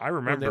out. I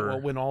remember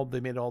when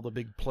they made all the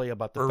big play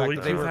about the early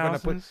fact that they were going to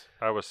put.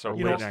 I was so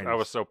pissed. I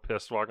was so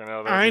pissed walking out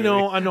of there. I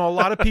know a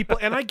lot of people,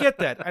 and I get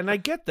that,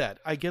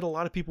 I get a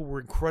lot of people were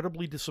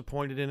incredibly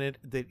disappointed in it.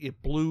 That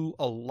it blew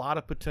a lot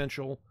of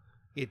potential.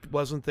 It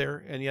wasn't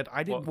there, and yet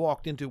I didn't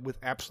walk into it with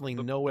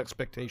absolutely no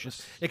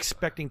expectations,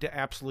 expecting to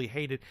absolutely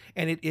hate it.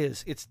 And it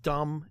is. It's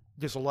dumb.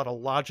 There's a lot of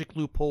logic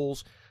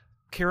loopholes.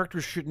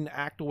 Characters shouldn't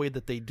act the way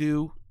that they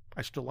do.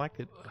 I still liked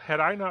it. Had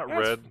I not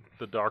read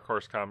the Dark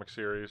Horse comic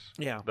series,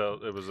 it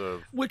was a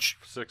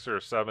 6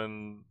 or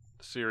 7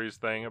 series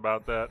thing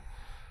about that,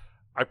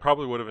 I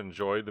probably would have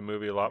enjoyed the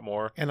movie a lot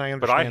more. And I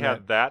understand but I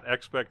had that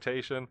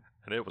expectation,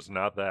 and it was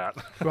not that.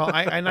 Well,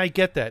 I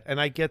get that,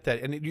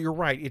 and you're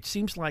right. It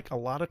seems like a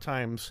lot of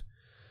times,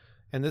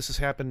 and this has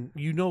happened.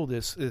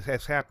 It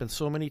has happened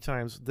so many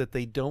times that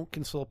they don't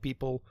consult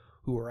people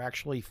who are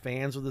actually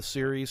fans of the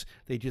series.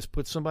 They just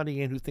put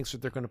somebody in who thinks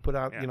that they're going to put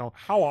out,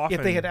 How often?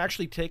 If they had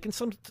actually taken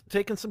some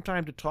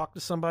time to talk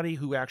to somebody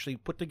who actually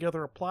put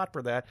together a plot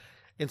for that,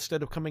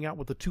 instead of coming out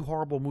with the 2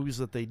 horrible movies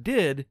that they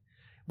did,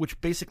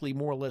 which basically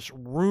more or less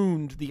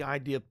ruined the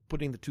idea of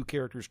putting the 2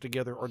 characters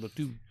together, or the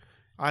 2,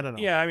 I don't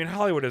know. Yeah, I mean,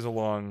 Hollywood has a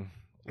long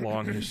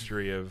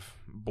history of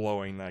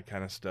blowing that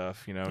kind of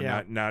stuff,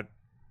 not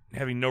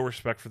having no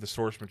respect for the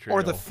source material.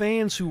 Or the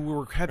fans who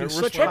were having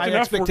such respect high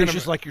enough,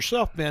 expectations like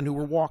yourself, Ben, who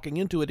were walking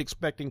into it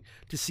expecting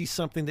to see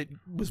something that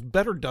was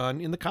better done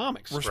in the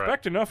comics.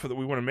 Respect enough that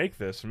we want to make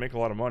this and make a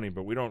lot of money,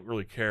 but we don't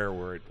really care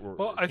where it came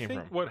from. I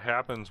think what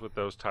happens with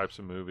those types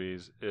of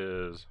movies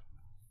is,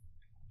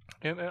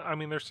 and I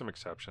mean, there's some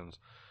exceptions,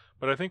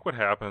 but I think what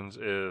happens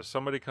is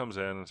somebody comes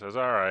in and says,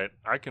 all right,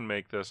 I can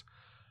make this.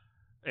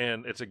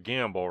 And it's a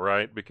gamble,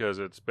 right? Because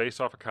it's based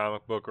off a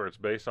comic book or it's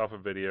based off a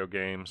video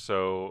game.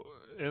 So,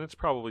 and it's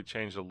probably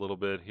changed a little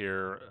bit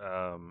here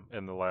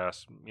in the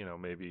last,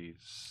 maybe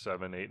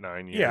 7, 8,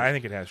 9 years. Yeah, I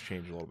think it has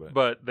changed a little bit.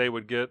 But they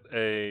would get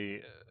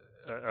a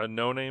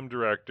no-name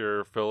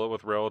director, fill it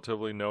with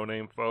relatively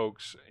no-name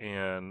folks,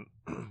 and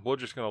we're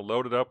just going to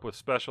load it up with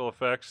special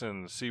effects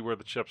and see where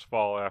the chips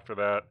fall after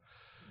that.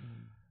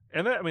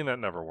 And that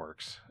never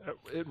works.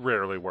 It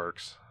rarely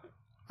works.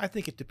 I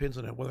think it depends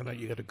on whether or not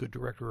you got a good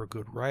director or a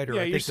good writer.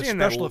 Yeah, I think the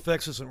special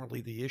effects isn't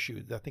really the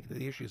issue. I think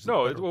the issue is it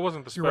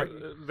wasn't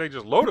the they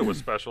just loaded with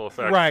special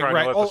effects, right. To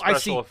let the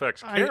special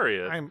effects carry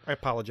it. I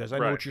apologize. I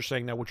know what you're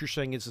saying now. What you're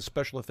saying is the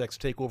special effects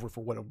take over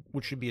for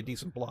what should be a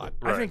decent plot.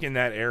 I think in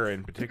that era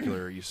in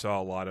particular, you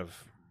saw a lot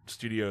of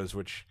studios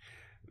which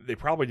they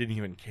probably didn't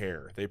even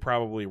care. They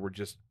probably were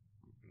just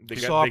they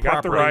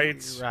got the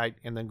rights, right,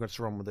 and then let's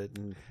run with it.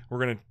 And we're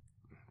gonna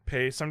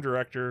pay some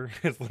director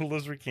as little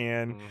as we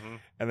can,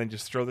 and then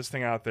just throw this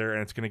thing out there,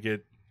 and it's going to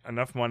get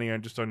enough money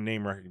on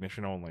name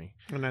recognition only.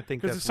 And I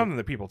think because it's something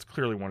that people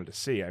clearly wanted to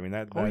see. I mean,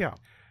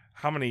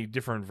 how many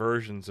different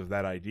versions of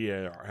that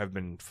idea have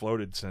been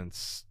floated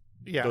since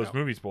those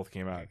movies both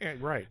came out?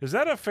 Right. Is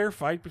that a fair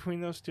fight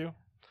between those two?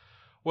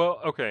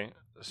 Well, okay,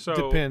 so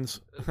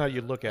depends how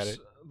you look at it.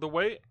 The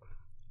way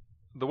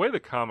the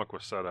comic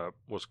was set up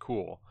was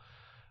cool.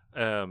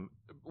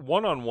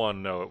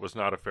 One-on-one, no, it was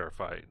not a fair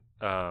fight.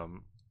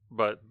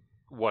 But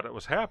what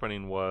was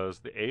happening was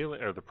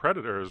the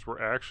predators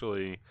were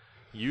actually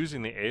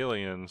using the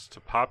aliens to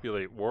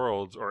populate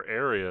worlds or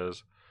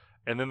areas,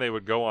 and then they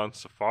would go on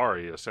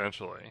safari,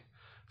 essentially.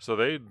 So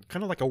they'd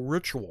kind of like a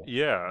ritual.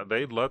 Yeah,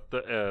 they'd let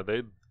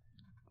they'd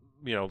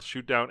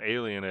shoot down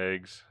alien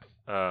eggs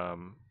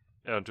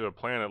onto a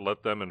planet,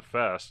 let them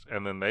infest,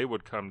 and then they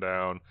would come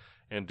down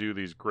and do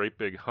these great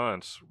big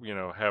hunts,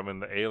 having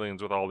the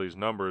aliens with all these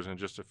numbers and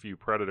just a few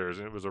predators.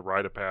 And it was a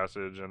rite of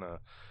passage and a,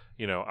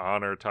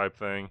 honor type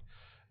thing.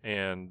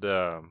 And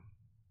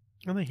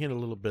they hint a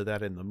little bit of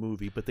that in the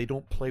movie, but they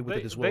don't play with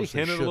it as well as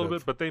they should. They hinted a little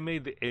bit, but they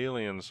made the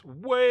aliens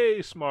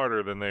way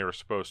smarter than they were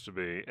supposed to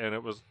be. And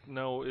it was,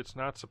 no, it's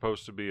not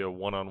supposed to be a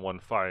one-on-one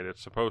fight.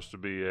 It's supposed to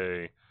be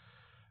an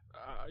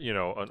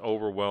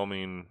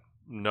overwhelming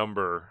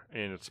number,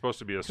 and it's supposed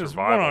to be a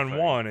survival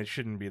one-on-one, it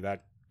shouldn't be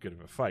that good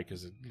of a fight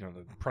because the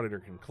predator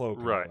can cloak.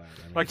 Right. And all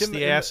that. Like it's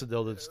the acid,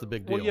 though, that's the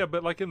big deal. Well, yeah,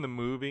 but like in the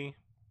movie,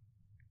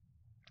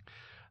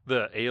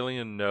 the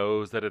alien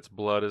knows that its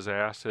blood is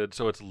acid,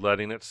 so it's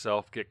letting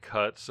itself get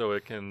cut so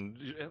it can...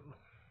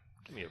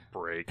 Give me a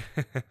break.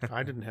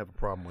 I didn't have a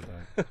problem with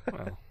that.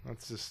 Well,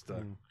 that's just...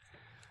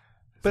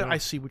 but I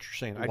see what you're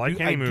saying. I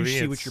do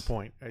see what your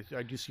point.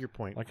 I do see your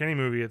point. Like any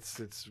movie,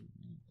 it's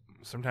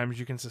sometimes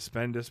you can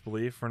suspend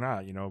disbelief or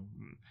not.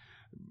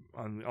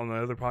 On the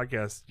other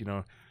podcast,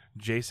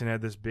 Jason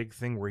had this big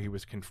thing where he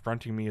was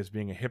confronting me as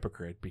being a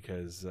hypocrite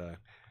because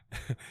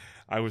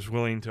I was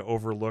willing to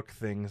overlook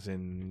things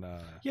in...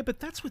 Yeah, but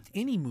that's with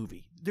any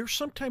movie. There's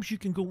sometimes you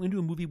can go into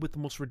a movie with the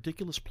most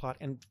ridiculous plot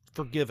and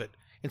forgive it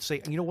and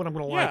say, you know what, I'm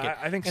going to like it.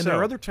 I think and so. There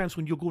are other times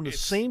when you'll go into the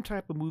same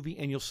type of movie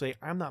and you'll say,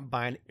 I'm not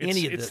buying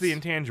any of this. It's the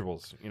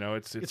intangibles.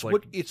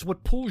 It's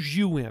what pulls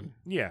you in.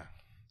 Yeah.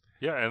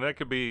 Yeah, and that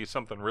could be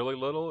something really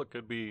little. It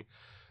could be...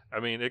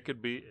 it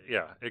could be,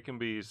 it can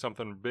be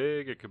something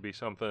big. It could be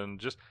something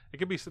it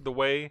could be the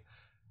way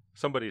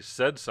somebody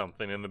said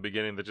something in the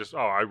beginning that just,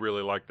 I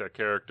really like that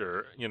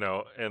character,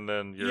 and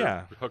then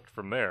you're hooked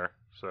from there.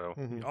 So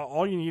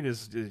all you need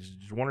is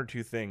one or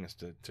two things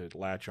to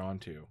latch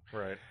onto.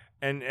 Right.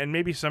 And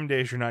maybe some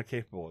days you're not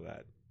capable of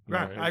that.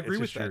 Right. I agree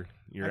with that.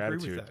 Your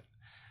attitude. With that.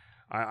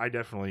 I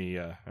definitely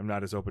am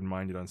not as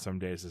open-minded on some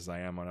days as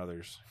I am on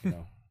others,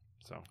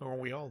 So. Aren't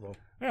we all, though?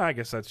 Yeah, I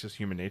guess that's just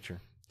human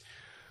nature.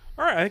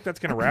 All right, I think that's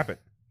going to wrap it.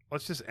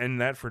 Let's just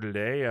end that for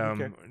today.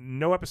 Okay.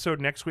 No episode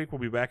next week. We'll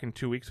be back in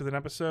 2 weeks with an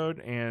episode,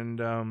 and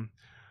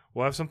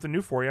we'll have something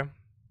new for you.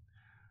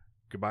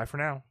 Goodbye for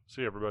now.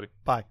 See you, everybody.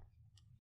 Bye.